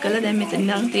පාස් කළා. දැන් මෙතන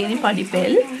නම් තියෙන්නේ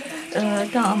පඩිපෙල්.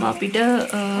 තාම අපිට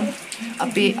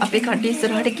අපේ කට්ටිය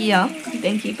ඉස්සරහට ගියා.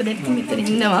 දැන් කීප දෙනෙක් මෙතන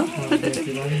ඉන්නවා.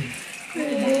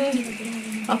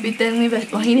 අපි දැන් මේ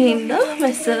වහිනේ ඉඳ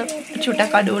වැස්ස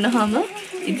චුටක් අඩු වුණාම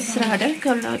ඉස්සරහට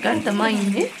කරුණාකරන් තමයි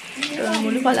ඉන්නේ.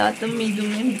 මුළු පළාතම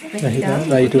මිදුමෙන්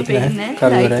ලයිට්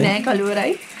නෑ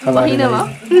කළුවරයි වහිනවා.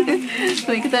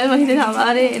 ඒක තමයි මම හිතන්නේ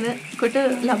අවාරේ එනකොට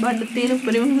ලබන්න තියෙන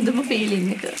උපරිම හොඳම ෆීලිං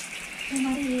එක.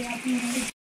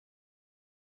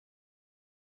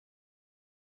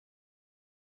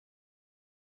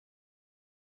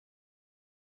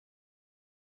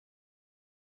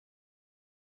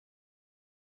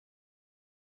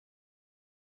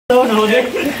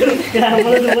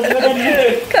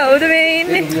 කවුද මේ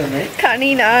ඉන්නේ?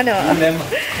 කණී නානවා.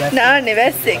 නාන්නේ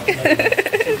වැස්සෙක්.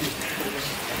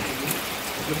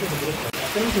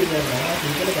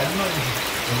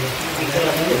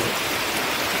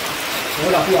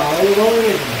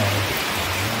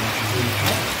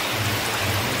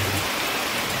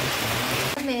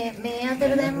 මේ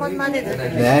අතර දැම්මොත් මදේද?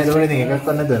 නෑ ඒක උනේ ඉතින් එකක්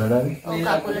කරන්න දෙනවා. ඔව්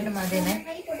කකුලට මදේ නෑ.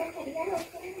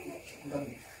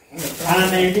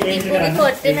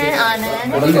 කොට්ටේ නෑ ආනෑ.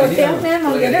 කොට්ටයක් නෑ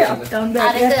මගේ අප්ටවුන්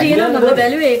බෑග් තියෙනවා. මම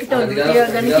බැලුවේ ඒකට ඔලු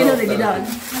තියාගන්න කියලා රෙදි දාන්න.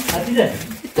 හරිද?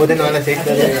 පොතේ නෝන සෙක්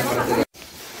කරලා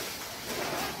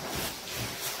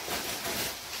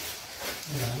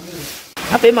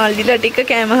අපේ මල්ලිලා ටික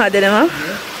කෑම හදනවා.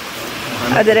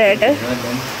 අද රැට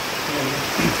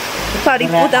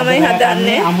පරිප්පු තමයි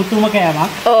හදන්නේ. අමුතුම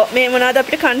කෑමක්. ඔව් මේ මොනවද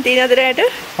අපිට කන් තියෙන අද රැට?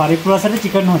 පරිප්පු රසට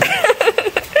චිකන් හොද.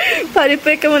 පරිප්පු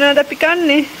එක මොනවද අපි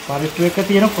කන්නේ? පරිප්පු එක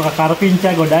තියෙන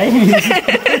කරපිංචා ගොඩයි.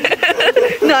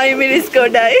 නයි මිරිස්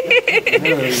ගොඩයි.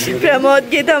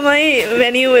 ප්‍රමෝද්ගේ තමයි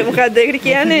මෙනියු මොකක්ද ඒකට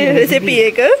කියන්නේ රෙසිපි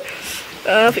එක.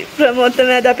 ප්‍රමෝද්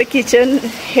තමයි අද අපේ කිචන්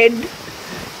හෙඩ්.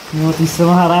 මේ තිස්සම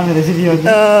හරාමේ රෙසිපි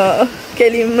වගේ.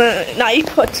 කෙලින්ම නයි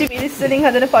කොච්චි මිරිස් වලින්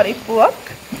හදන පරිප්පුවක්.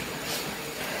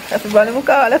 අපි බලමු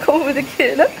කාලා කොහොමද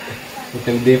කියලා.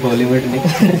 උතල් දේ පොලිමර් නේ.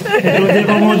 උදේ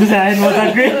කොහොමද සෑහෙන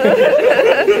මොකක් වේ?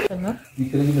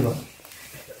 ඉතල කිව්වා.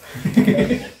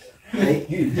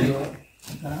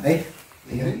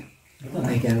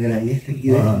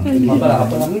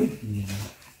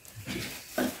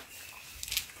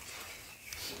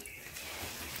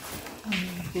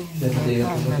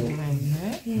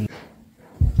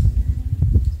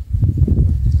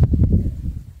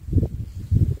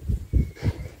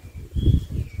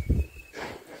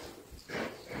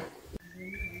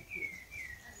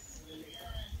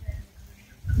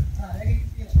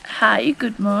 Hi,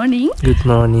 good morning. Good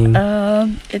morning.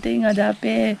 ඉතින් අද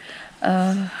අපි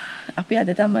අද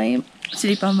තමයි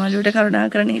ශ්‍රීපා මාළුවට කරුණා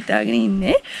කරන්න හිතාගෙන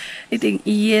ඉන්නේ. ඉතින්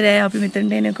ඊයේ රෑ අපි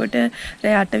මෙතනට එනකොට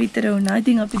රෑ 8 විතර වුණා.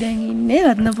 ඉතින් අපි දැන් ඉන්නේ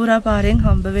රත්නපුරා පාරෙන්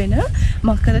හම්බ වෙන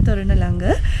මක්කල තොරණ ළඟ.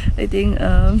 ඉතින්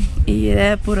ඊයේ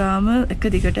රෑ පුරාම එක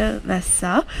දිගට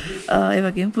වැස්සා. ඒ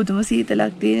වගේම පුදුම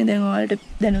සීතලක් තියෙන. දැන් ඔයාලට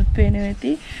දැනුත් පේනවා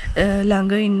ඇති.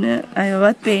 ළඟ ඉන්න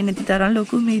අයවත් පේන්නේ නැති තරම්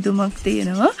ලොකු මීදුමක්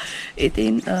තියෙනවා.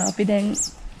 ඉතින් අපි දැන්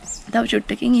තව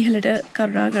චුට්ටකින් ඉහළට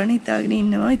කරුණා කරන්න හිතාගෙන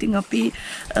ඉන්නවා. ඉතින් අපි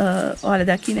ඔයාලා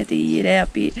දකින්න ඇති ඊයේ රෑ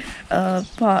අපි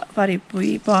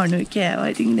පරිප්පුයි පානුයි කෑවා.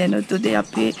 ඉතින් දැනුත් උදේ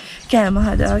අපේ කෑම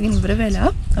හදාගෙන ඉවර වෙලා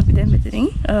අපි දැන් මෙතනින්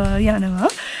යනවා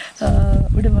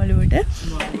උඩමළුවට.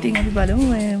 ඉතින් අපි බලමු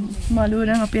මළුව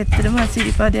නම් අපි ඇත්තටම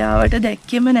සිරිපාදේ ආවට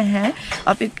දැක්කෙම නැහැ.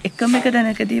 අපි එකම එක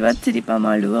තැනකදීවත් සිරිපා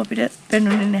මළුව අපිට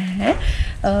පෙනුනේ නැහැ.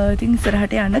 ඉතින්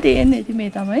ඉස්සරහට යන්න තියෙන්නේ. ඉතින්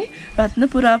මේ තමයි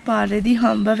රත්නපුරා පාරේදී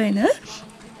හම්බ වෙන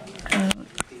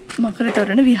මකර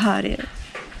තොරණ විහාරය.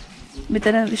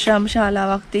 මෙතන විශ්‍රාම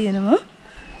ශාලාවක් තියෙනවා.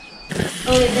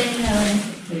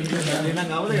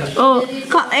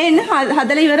 එන්න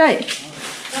හදලා ඉවරයි.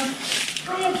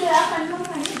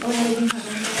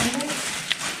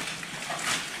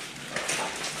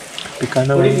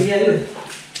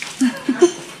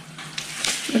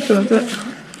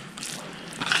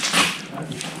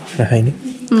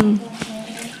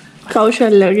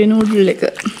 කෞශල්‍යගේ නූඩල් එක.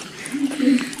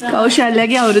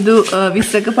 කෞශල්‍යගේ අවුරුදු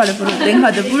 20ක පළපුරුද්දෙන්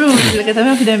හදපු නූඩල් එක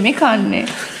තමයි අපි දැන් මේ කන්නේ.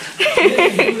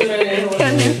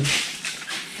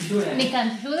 නිකන්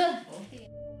සුදු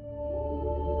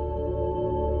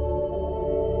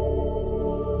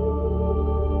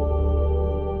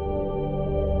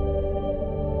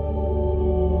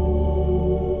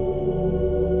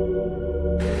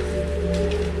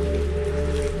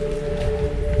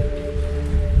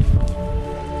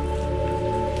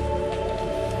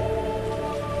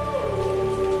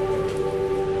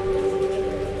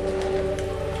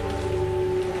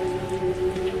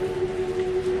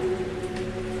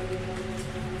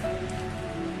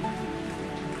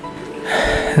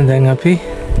දැන් අපි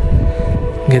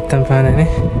ගෙත්තම් පානනේ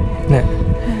නෑ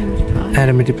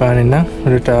ඇරමිටි පානෙන් නම්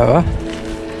උඩට ආවා.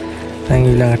 දැන්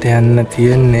ඊළඟට යන්න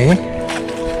තියෙන්නේ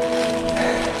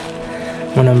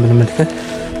මොනම්බලමද?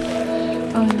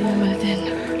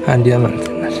 අන්දියාමන්තන.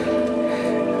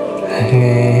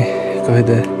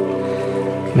 කොහෙද?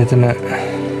 මෙතන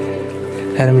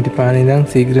ඇරමිටි පානේ නම්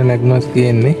සීඝ්‍ර නැග්මස්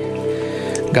තියෙන්නේ.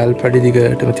 ගල්පඩි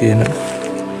දිගටම තියෙනවා.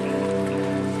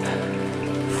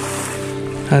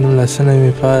 අනු ලස්සනයි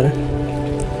මේ පාර.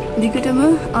 දිගටම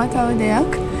තව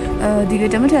දෙයක්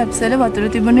දිගටම ටැප්ස් වල වතුර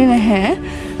තිබුණේ නැහැ.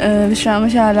 විශ්‍රාම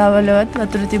ශාලාවලවත්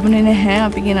වතුර තිබුණේ නැහැ.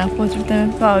 අපි ගෙනක් වතුර තමයි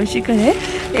පාවිච්චි කරේ.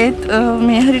 ඒත්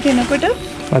මේ හරියට එනකොට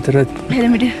වතුර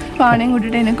හෙළමිටි පානෙන්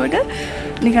උඩට එනකොට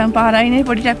නිකන් පාරයිනේ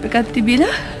පොඩි ටැප් එකක්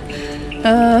තිබිලා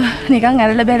නිකන්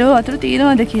ඇරලා බැලුවා වතුර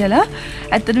තියෙනවද කියලා.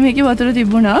 ඇත්තටම මේකේ වතුර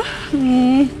තිබුණා.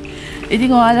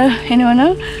 ඉතින් ඔයාලා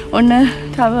එනවනම් ඔන්න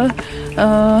තව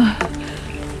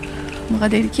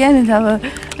මොකද කියන්නේ තව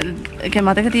ඒක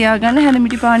මතක තියාගන්න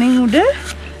හැලමිටි පානින් උඩ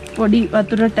පොඩි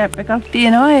වතුර ටැප් එකක්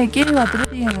තියෙනවා. ඒකේ වතුර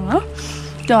තියෙනවා.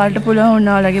 ඔයාලට පුළුවන්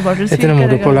ඔයාලගේ බොටල් සීල් කරගන්න. එතන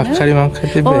මුර පොලක් හරි මං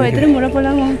හිතේ බෑ. ඔව් එතන මුර පොලක්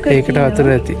මං හිතේ. ඒකට වතුර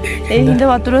ඇති. ඒ හින්දා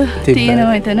වතුර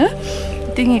තියෙනවා එතන.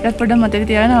 ඉතින් ඒකත් පොඩ්ඩක් මතක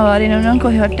තියාගන්න. අවාරිනව නම්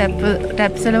කොහෙවත්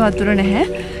ටැප්ස් වල වතුර නැහැ.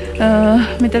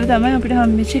 මෙතන තමයි අපිට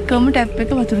හම්බෙච්ච එකම ටැප්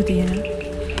එක වතුර තියෙනවා.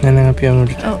 එහෙනම් අපි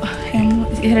යමුද? ඔව් යමු.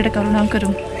 ඉහළට කරුණා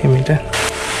කරමු. එමිට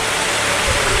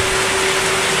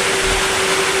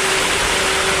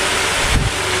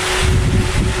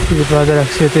සිරිපාද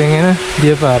රක්ෂිතයෙන් එන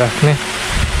දිය පාරක් නේ.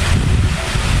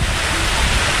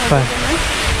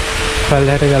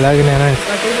 පල්ලෙහාට ගලාගෙන යනවා.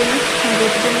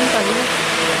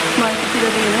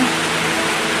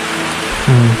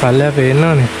 පල්ලෙහා පේන්න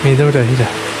ඕනේ මීදුමට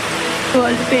ඇහිලා.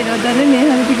 ඔයාලට පේනවද මේ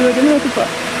හරි දිගටම රතු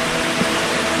පාට.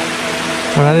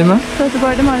 මොනවද මම? රතු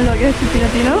පාට මල් වගේ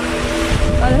සිතිලා තිනවා.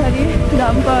 අර හරි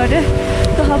දම් පාට,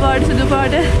 කහ පාට, සුදු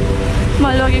පාට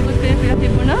මල් වගේ කුත් පෙරලා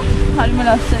තිබුණා. හරිම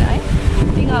ලස්සනයි.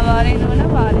 ඉතින් අවාරේ නෝන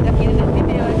පාරේ දකින්න නැති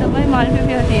දේවල් තමයි මල්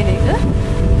පෙරලා තියෙන එක.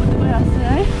 පුදුම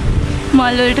ලස්සනයි.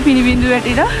 මල් වලට පිනිබිඳු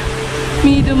වැටිලා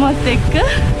මීදුමත් එක්ක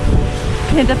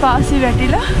හෙට පාසි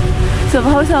වැටිලා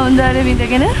ස්වභාව සෞන්දර්ය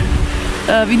විඳගෙන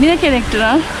විඳින කෙනෙක්ට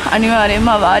නම් අනිවාර්යයෙන්ම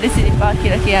අවාරේ සිරිපා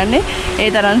කියලා කියන්නේ ඒ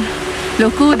තරම්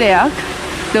ලොකු දෙයක්,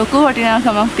 ලොකු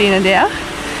වටිනාකමක් තියෙන දෙයක්.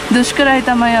 දුෂ්කරයි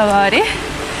තමයි අවාරේ.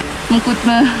 මුකුත්ම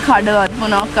කඩවත්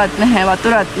මොනවත් නැහැ,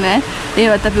 වතුරත් නැහැ.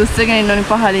 ඒවත් අපි උස්සගෙන ඉන්න ඕනේ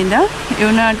පහළින් ඉඳන්. ඒ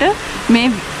වුණාට මේ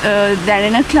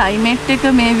දැනෙන ක්ලයිමේට් එක,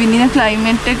 මේ විඳින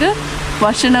ක්ලයිමේට් එක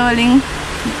වචන වලින්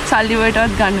සල්ලි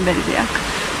වලටවත් ගන්න බැරි දෙයක්.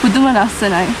 පුදුම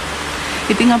ලස්සනයි.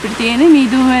 ඉතින් අපිට තියෙන්නේ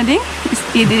මීදුම මැදින්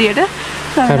ඉදිරියට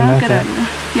කරුණා කරන්න.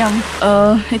 යමු.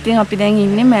 ඉතින් අපි දැන්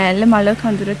ඉන්නේ මෑල්ල මල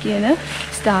කඳුර කියන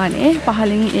ස්ථානයේ.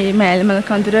 පහළින් ඒ මෑල්ල මල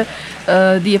කඳුර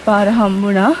දියපාර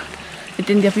හම්බුණා.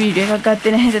 ඉතින් අපි වීඩියෝ එකක්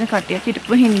ගත්තේ නැහැ එතන කට්ටියක්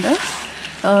හිටපු හින්දා.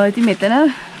 ඉතින් මෙතන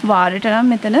වාරයට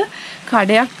නම් මෙතන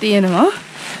කඩයක් තියෙනවා.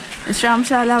 ශ්‍රාම්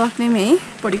ශාලාවක් නෙමෙයි,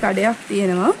 පොඩි කඩයක්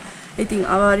තියෙනවා. ඉතින්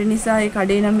අවාරේ නිසා ඒ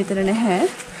කඩේ නම් මෙතන නැහැ.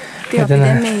 ඉතින් අපි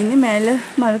දැන් මේ ඉන්නේ මෑල්ල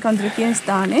මල කඳුර කියන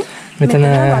ස්ථානයේ. මෙතන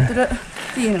වතුර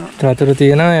තියෙනවා. වතුර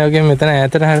තියෙනවා. ඒ වගේම මෙතන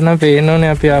ඈතට හරිනම් පේන්න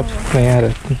ඕනේ අපි මේ අර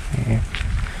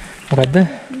මොකද්ද?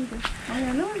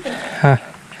 හා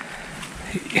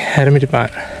හැරමිටි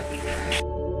පාර.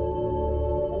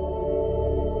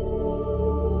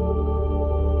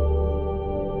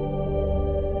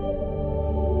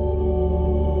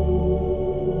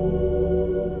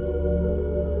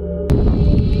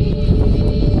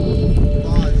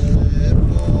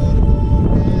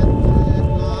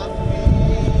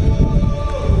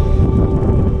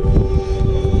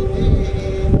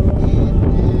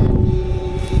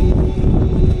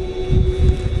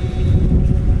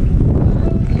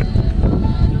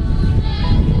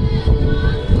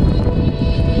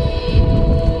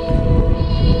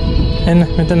 එන්න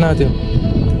මෙතන නාතියෝ.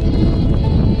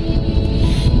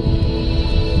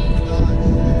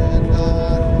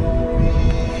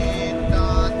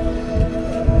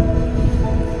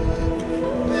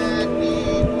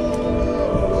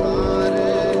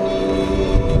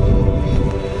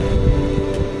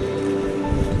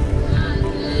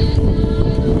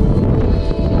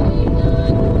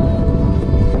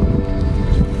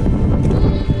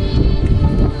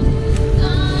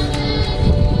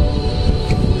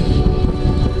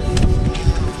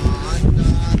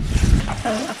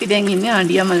 දැන් ඉන්නේ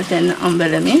ආඩියාමල තැන්න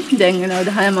අම්බලමේ. දැන් වෙනවා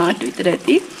 10 මාට විතර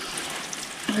ඇති.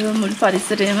 මුළු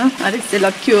පරිසරයම අර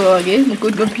ඉස්සෙල්ලා කිව්වා වගේ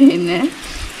මුකුත් ගොපෙන්නේ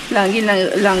නැහැ.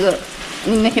 ළඟ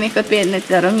ඉන්න කෙනෙක්වත් පේන්නේ නැති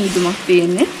තරම් මීදුමක්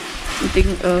තියෙන්නේ. ඉතින්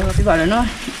අපි බලනවා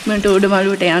මන්ට උඩ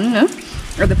මළුවට යන්න.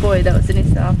 අද පොයේ දවසේ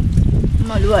නිසා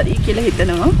මළුව හරි කියලා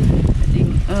හිතනවා. ඉතින්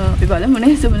අපි බලමු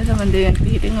නේ සුමන සම්බන්ධයෙන්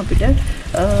පිටින් අපිට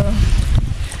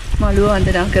මළුව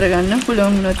වන්දනා කරගන්න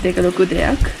පුළුවන් වුණොත් ඒක ලොකු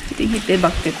දෙයක්. ඉතින් හිතේ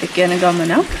බක්ටෙත් එක්ක යන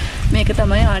ගමන මේක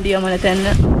තමයි ආඩියාමල තැන්න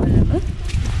අම්බලම.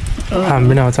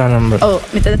 හම්බෙන අවසාන අම්බල. ඔව්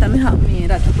මෙතන තමයි මේ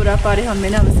රත්පුරා පාරේ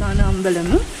හම්බෙන අවසාන අම්බලම.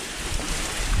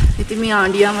 ඉතින් මේ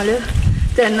ආඩියාමල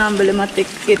තැන්න අම්බලමත්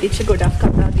එක්ක ගෙතිච්ච ගොඩක්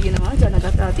කතා තියෙනවා, ජන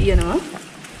කතා තියෙනවා.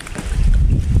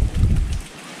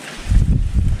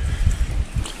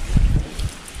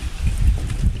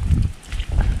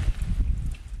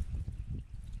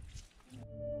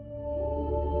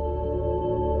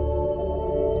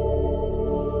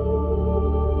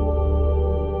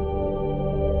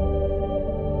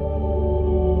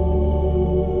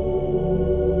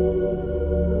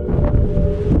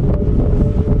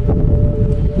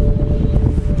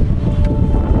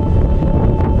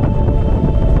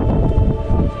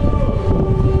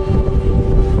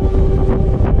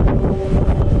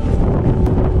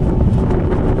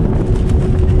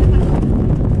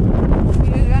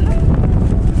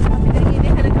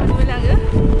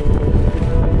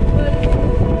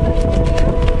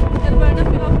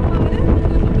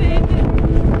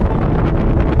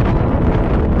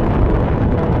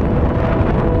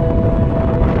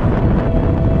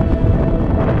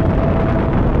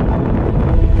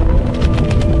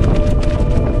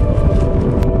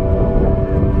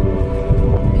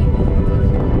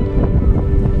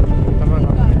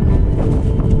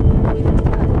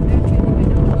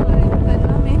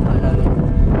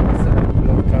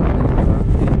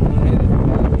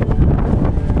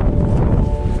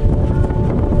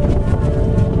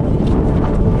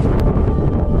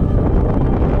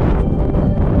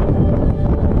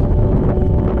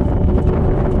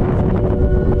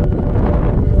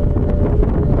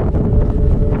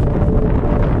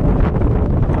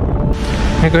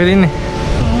 මේක කොහෙද ඉන්නේ?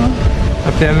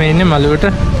 අපි මේ ඉන්නේ මළුවට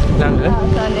ළඟ.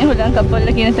 ආසන්නේ හුලං කපොල්ල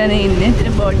කියන තැන ඉන්නේ.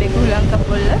 ඉතින් බෝඩ් එක හුලං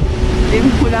කපොල්ල. ඉතින්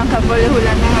හුලං කපොල්ල හුලං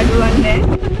නම් අඩුවන්නේ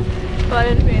නැහැ.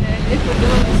 පාරේ පේන විදිහට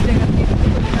පුදුම මිස් එකක් තියෙනවා.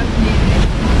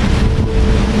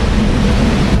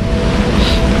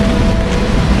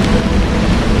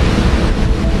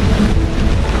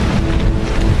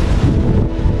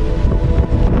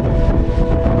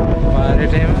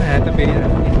 පාරේට එම ඈත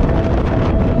පේනවා.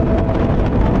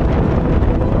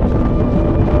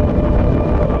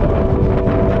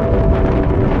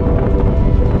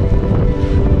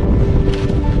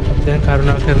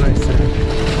 කරනවා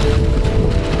ඉස්සරහට.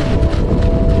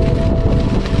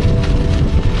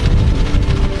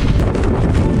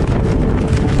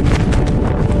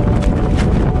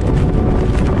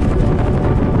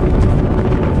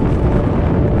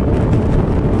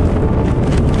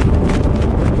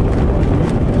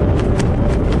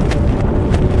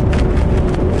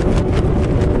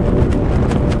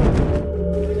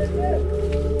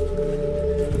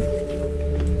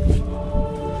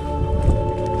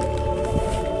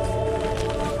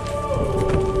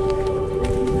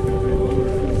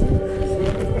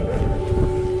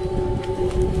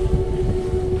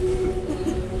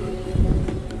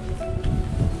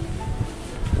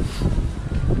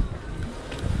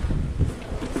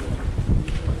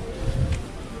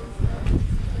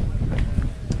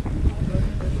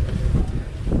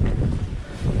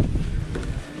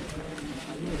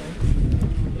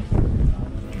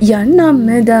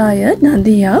 යන්නම්මදාය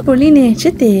නදියා පුලිනේච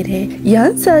තේරේ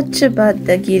යන් සච්චබද්ද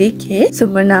ගිරිකේ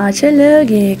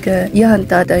සුමනාචලගේක යන්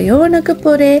තදයෝනක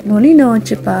පොරේ මුනිනෝච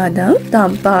පාදම්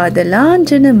තම්පාද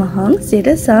ලාංජන මහං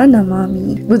සිරසා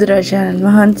නමාමි. බුදුරජාණන්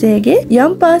වහන්සේගේ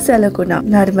යම් පාසලකුණා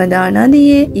නර්මදා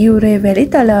නදියේ ඉවුරේ වැලි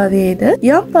තලාවේද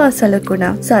යම්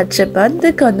පාසලකුණා සච්චබද්ද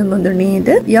කඳු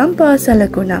මුදුනේද යම්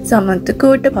පාසලකුණා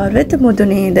සමන්තකෝට පර්වත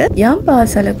මුදුනේද යම්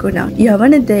පාසලකුණා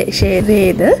යවන දේශයේ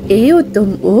වේද ඒ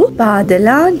උතුම්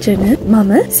පාදලාංජන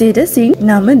මම සිරසින්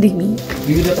නමදිමි.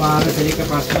 විවිධ පාරිසරික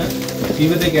ප්‍රශ්න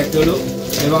විවිධ ගැටලු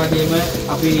එවාගෙම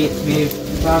අපි මේ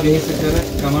ඉතා වෙහෙස කර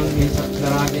ගමන් වෙහෙසක්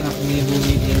දරාගෙන අපි මේ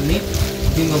භූමියේ ඉන්නේ.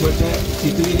 ඉතින් ඔබට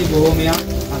සිතුවිලි බොහොමයක්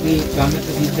අපි ගන්නට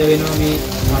සිද්ධ වෙනවා මේ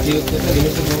කටයුත්තට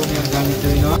වෙහෙස බොහොමයක් ගන්නට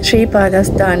වෙනවා. ශ්‍රී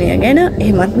පාදස්ථානය ගැන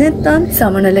එහෙමත් නැත්නම්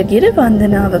සමනලගිර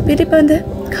වන්දනාව පිළිබඳ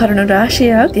කරුණු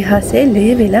රාශියක් ඉතිහාසයේ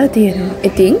ලියවිලා තියෙනවා.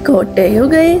 ඉතින් කෝට්ටේ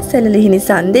යුගයේ සැලලිහිණි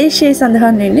සංදේශයේ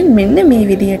සඳහන් වෙන්නේ මෙන්න මේ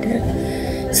විදියට.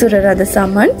 සුරරද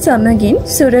සමන් සමගින්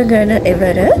සුරගන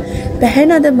එවර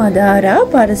පැහැනද මදාරා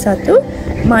පරසතු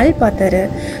මල් පතර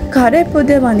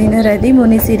කරපුද වඳින රැදි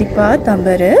මුනි සිරිපා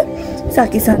තඹර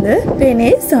සකිසඳ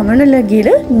පෙනේ සමනලගිර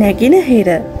නැගින හිර.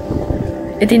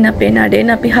 ඉතින් අපේ නඩේන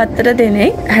අපි 4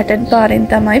 දෙනෙක් 60 පාරෙන්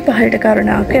තමයි පහළට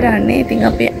කරුණා කරන්නේ. ඉතින්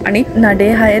අපි අනිත්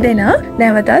නඩේ 6 දෙනා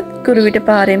නැවතත් කුරුවිට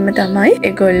පාරෙන්ම තමයි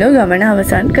ඒගොල්ලෝ ගමන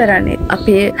අවසන් කරන්නේ.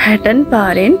 අපි 60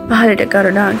 පාරෙන් පහළට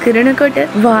කරුණා කරනකොට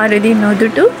වාරදී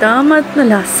නොදුටු තාමත්ම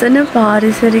ලස්සන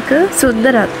පාරිසරික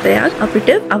සුන්දරත්වයක්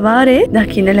අපිට අවාරේ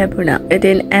දකින්න ලැබුණා.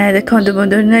 ඉතින් ඈත කඳු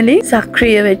මුදුන් වලින්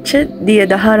සක්‍රිය වෙච්ච දිය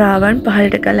දහරාවන්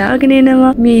පහළට කලාගෙන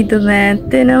එනවා. මීදු මෑත්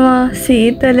වෙනවා.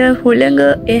 සීතල හුළඟ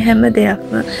ඒ හැම දෙයක්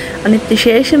අනිත්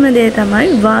විශේෂම දේ තමයි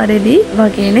වාරෙදි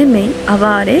වගේ නෙමෙයි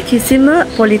අවාරේ කිසිම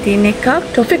පොලිතීන් එකක්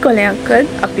ටොෆි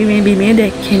කොලයක්වත් අපි මේ බිමේ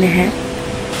දැක්කේ නැහැ.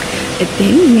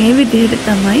 ඉතින් මේ විදිහට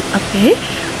තමයි අපේ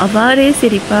අවාරේ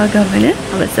සිරිපා ගමන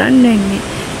අවසන් වෙන්නේ.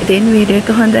 ඉතින් වීඩියෝ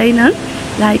එක හොඳයි නම්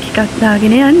ලයික් එකක්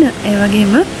දාගෙන යන්න. ඒ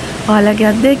වගේම ඔයාලගේ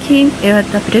අත්දැකීම්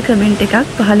ඒවත් අපිට කමෙන්ට්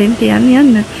එකක් පහලින් තියන්න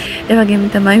යන්න. ඒ වගේම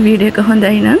තමයි වීඩියෝ එක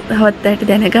හොඳයි නම් තවත් අයට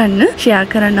දැනගන්න ෂෙයා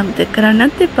කරන්න අමතක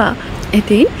කරන්නත් එපා.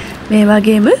 ඉතින් මේ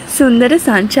වගේම සුන්දර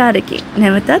සංචාරකෙක්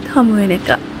නැවතත් හමු වෙන එක.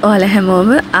 ඔයාලා හැමෝම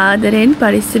ආදරෙන්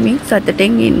පරිස්සමින්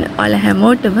සතුටින් ඉන්න. ඔයාලා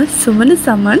හැමෝටම සුමන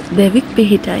සමන් දෙවික්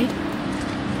පිහිටයි.